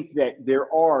I think that there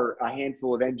are a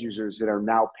handful of end users that are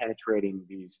now penetrating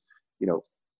these,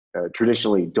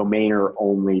 traditionally domain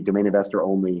investor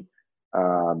only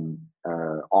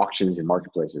auctions and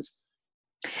marketplaces.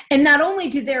 And not only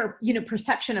do their,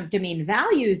 perception of domain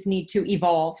values need to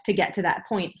evolve to get to that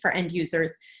point for end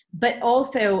users, but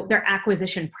also their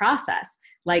acquisition process.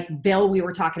 Like Bill, we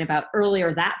were talking about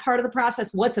earlier, that part of the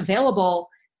process, what's available.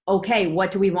 Okay,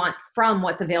 what do we want from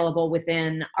what's available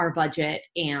within our budget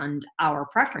and our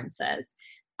preferences?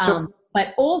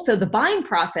 But also the buying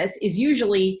process is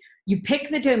usually you pick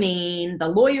the domain, the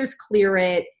lawyers clear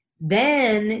it,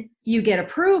 then you get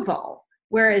approval.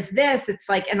 Whereas this, it's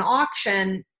like an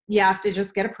auction, you have to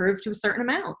just get approved to a certain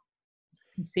amount.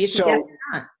 See if you get it or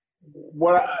not.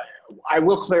 What I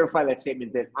will clarify that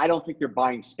statement that I don't think they're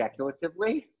buying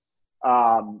speculatively.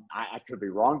 I could be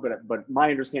wrong, but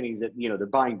my understanding is that, they're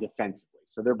buying defensively.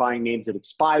 So they're buying names that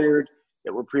expired,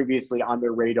 that were previously on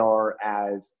their radar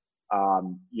as,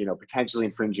 potentially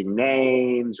infringing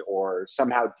names or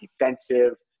somehow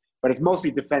defensive, but it's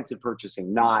mostly defensive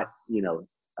purchasing, not,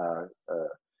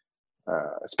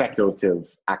 speculative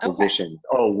acquisition. Okay.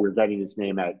 Oh, we're getting this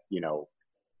name at,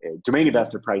 domain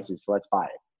investor prices, so let's buy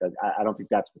it. I don't think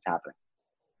that's what's happening.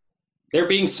 They're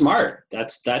being smart.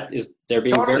 They're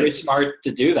being very smart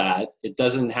to do that. It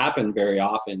doesn't happen very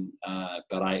often,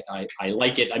 but I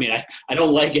like it. I mean, I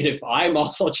don't like it if I'm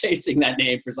also chasing that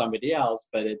name for somebody else,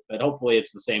 but hopefully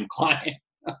it's the same client.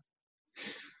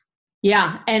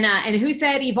 Yeah, and who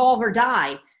said evolve or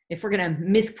die? If we're gonna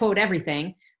misquote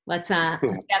everything, let's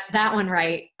get that one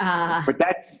right. But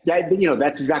that's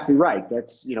exactly right.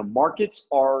 That's markets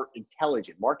are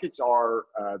intelligent. Markets are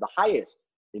the highest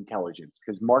intelligence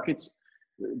because markets,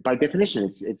 by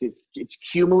definition, it's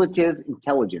cumulative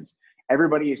intelligence.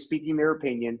 Everybody is speaking their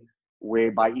opinion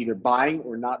by either buying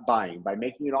or not buying, by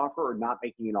making an offer or not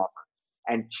making an offer.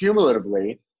 And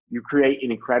cumulatively, you create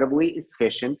an incredibly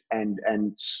efficient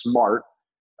and smart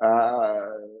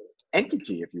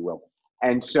entity, if you will.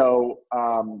 And so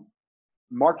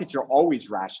markets are always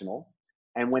rational.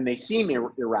 And when they seem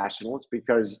irrational, it's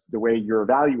because the way you're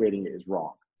evaluating it is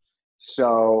wrong.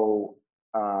 So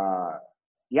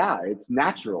it's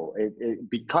natural.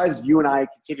 Because you and I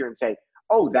can sit here and say,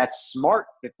 oh, that's smart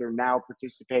that they're now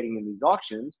participating in these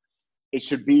auctions. It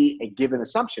should be a given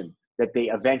assumption that they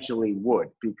eventually would,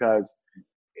 because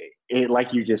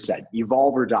like you just said,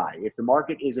 evolve or die. If the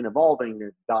market isn't evolving,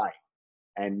 it's dying.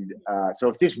 And so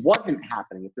if this wasn't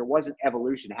happening, if there wasn't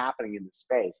evolution happening in the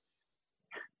space,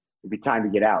 it'd be time to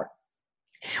get out.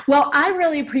 Well, I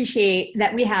really appreciate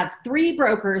that we have 3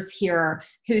 brokers here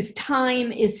whose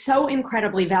time is so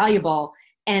incredibly valuable,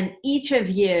 and each of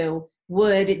you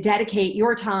would dedicate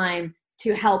your time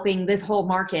to helping this whole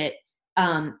market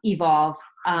evolve.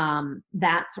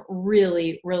 That's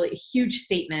really, really a huge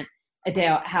statement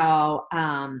about how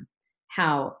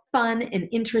fun and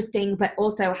interesting, but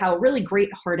also how really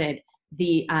great-hearted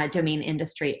the domain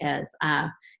industry is.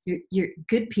 You're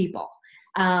good people.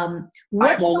 I'm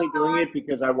only doing it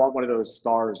because I want one of those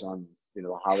stars on,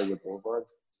 the Hollywood Boulevard.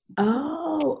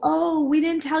 Oh, we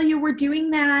didn't tell you we're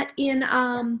doing that in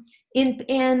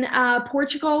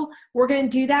Portugal. We're going to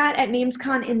do that at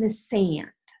NamesCon in the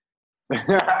sand.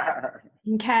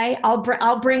 Okay,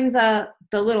 I'll bring the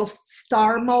little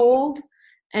star mold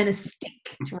and a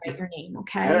stick to write your name.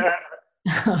 Okay.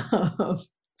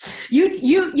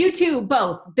 You two,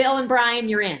 both Bill and Brian,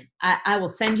 you're in. I will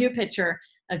send you a picture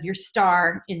of your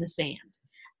star in the sand.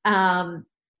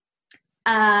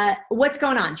 What's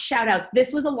going on? Shout outs.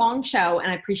 This was a long show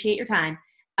and I appreciate your time.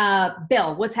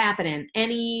 Bill, what's happening?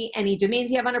 Any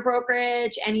domains you have under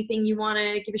brokerage? Anything you want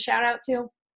to give a shout out to?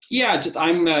 Yeah,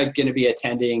 I'm going to be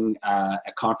attending a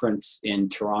conference in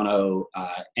Toronto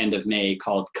end of May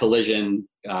called Collision,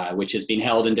 which is being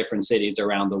held in different cities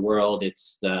around the world.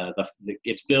 It's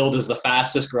billed as the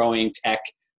fastest growing tech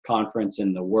conference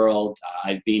in the world.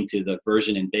 I've been to the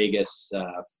version in Vegas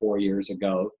 4 years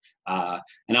ago,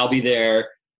 and I'll be there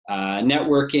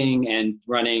networking and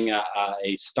running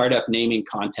a startup naming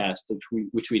contest,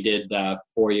 which we did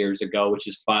 4 years ago, which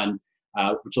is fun.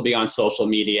 Which will be on social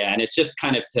media, and it's just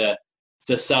kind of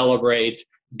to celebrate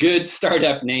good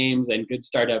startup names and good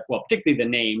startup, well, particularly the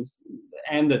names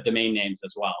and the domain names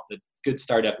as well, the good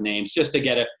startup names, just to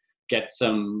get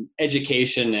some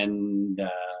education and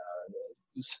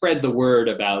spread the word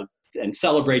about and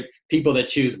celebrate people that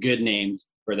choose good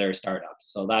names for their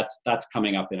startups. So that's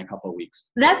coming up in a couple of weeks.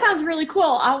 That sounds really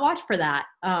cool. I'll watch for that.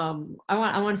 I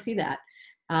want to see that.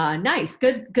 Nice.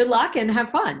 Good luck and have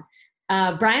fun.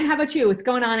 Brian, how about you? What's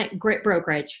going on at Grit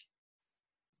Brokerage?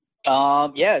 So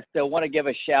I want to give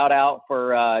a shout out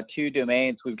for 2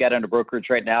 domains we've got under brokerage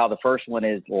right now. The first one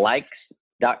is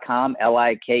likes.com,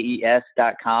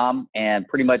 likes.com, and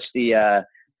pretty much the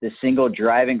single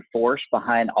driving force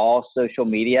behind all social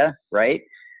media, right?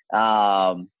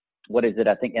 What is it?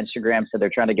 I think Instagram said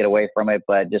they're trying to get away from it,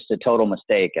 but just a total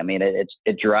mistake. I mean, it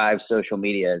drives social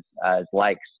media as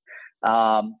likes.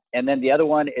 And then the other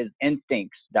one is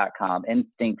instincts.com.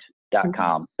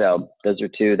 So those are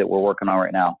 2 that we're working on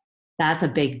right now. That's a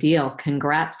big deal.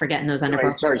 Congrats for getting those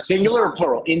under. Sorry, singular or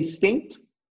plural? Instinct?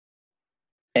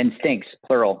 Instincts,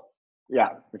 plural. Yeah.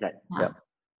 Okay. Wow. Yep.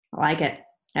 I like it.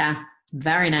 Yeah.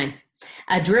 Very nice.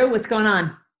 Drew, what's going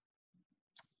on?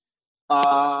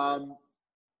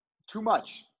 Too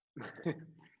much.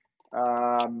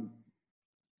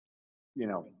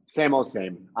 Same old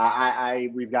same.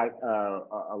 We've got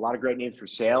a lot of great names for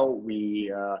sale.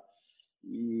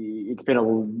 It's been a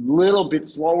little bit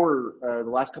slower the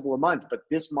last couple of months, but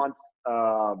this month,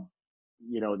 the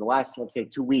last, let's say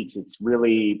 2 weeks, it's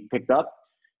really picked up.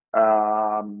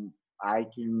 I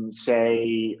can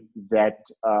say that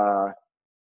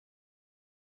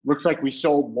looks like we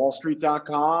sold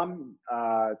wallstreet.com.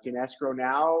 It's in escrow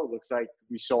now. Looks like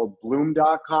we sold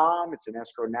bloom.com. It's in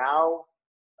escrow now.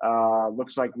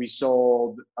 Looks like we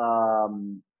sold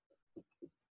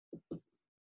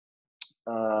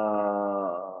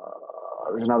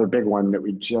there's another big one that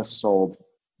we just sold.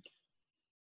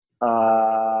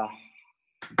 I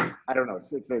don't know.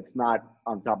 It's not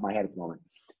on the top of my head at the moment.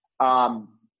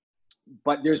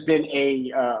 But there's been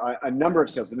a number of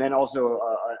sales, and then also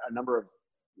a number of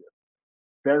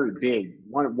very big,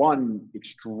 one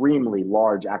extremely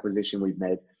large acquisition we've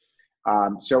made.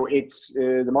 So it's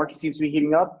the market seems to be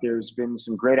heating up. There's been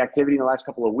some great activity in the last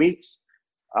couple of weeks.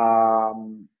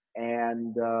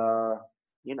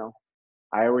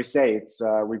 I always say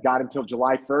we've got until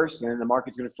July 1st, and then the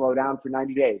market's going to slow down for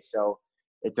 90 days. So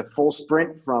it's a full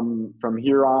sprint from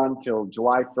here on till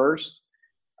July 1st.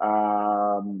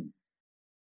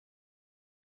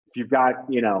 If you've got,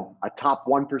 a top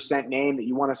 1% name that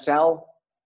you want to sell,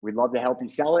 we'd love to help you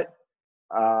sell it.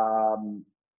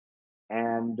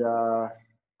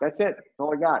 That's it. That's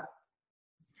all I got.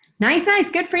 Nice.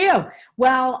 Good for you.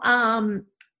 Well,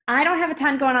 I don't have a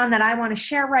ton going on that I want to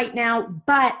share right now,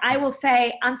 but I will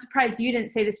say, I'm surprised you didn't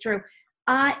say this, Drew.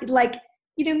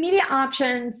 Media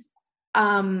Options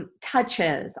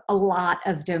touches a lot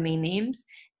of domain names,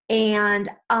 and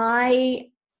I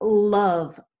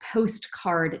love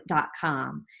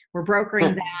postcard.com. We're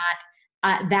brokering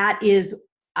that. That is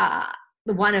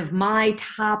one of my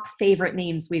top favorite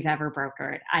names we've ever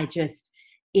brokered.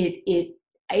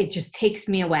 It just takes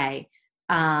me away.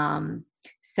 Business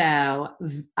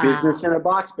in a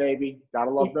box, baby.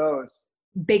 Gotta love those.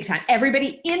 Big time.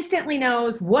 Everybody instantly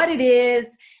knows what it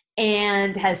is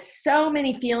and has so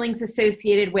many feelings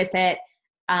associated with it.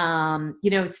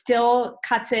 Still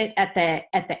cuts it at the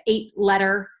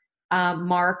 8-letter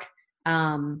mark.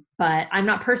 But I'm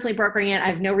not personally brokering it. I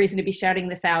have no reason to be shouting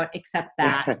this out except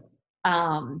that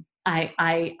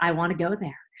I want to go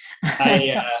there.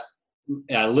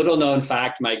 A little known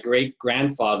fact, my great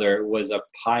grandfather was a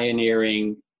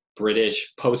pioneering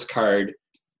British postcard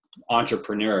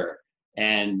entrepreneur.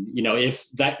 And,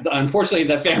 unfortunately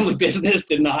the family business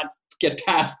did not get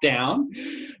passed down.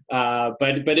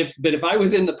 But if I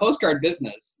was in the postcard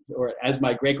business, or as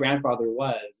my great grandfather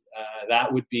was,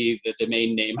 that would be the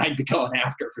domain name I'd be going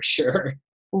after for sure.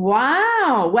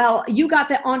 Wow. Well, you got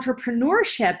the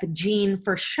entrepreneurship gene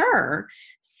for sure.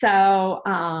 So,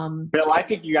 Bill, I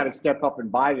think you got to step up and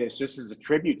buy this just as a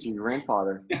tribute to your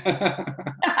grandfather.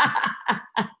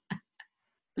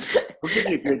 We'll give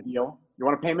you a good deal. You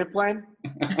want a payment plan?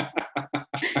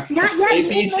 Not yet. ABC. You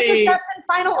didn't make your best and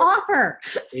final offer.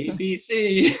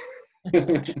 ABC.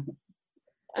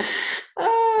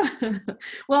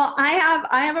 Well, I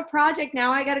have a project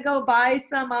now. I got to go buy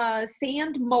some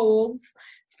sand molds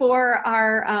for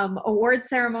our award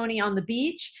ceremony on the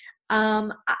beach.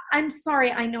 I'm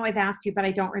sorry. I know I've asked you, but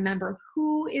I don't remember.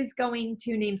 Who is going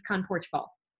to NamesCon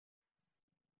Portugal?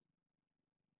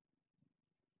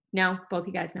 No, both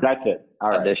you guys know. That's it. All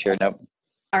right. This year, nope.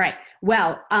 All right.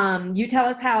 Well, you tell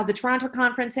us how the Toronto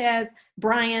conference is.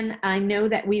 Brian, I know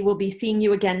that we will be seeing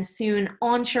you again soon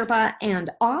on Sherpa and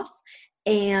off.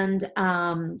 And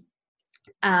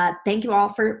thank you all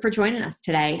for joining us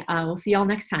today. We'll see you all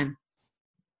next time.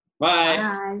 Bye.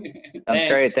 Bye. That's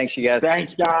great. Thanks, you guys.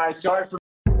 Thanks, guys. Sorry for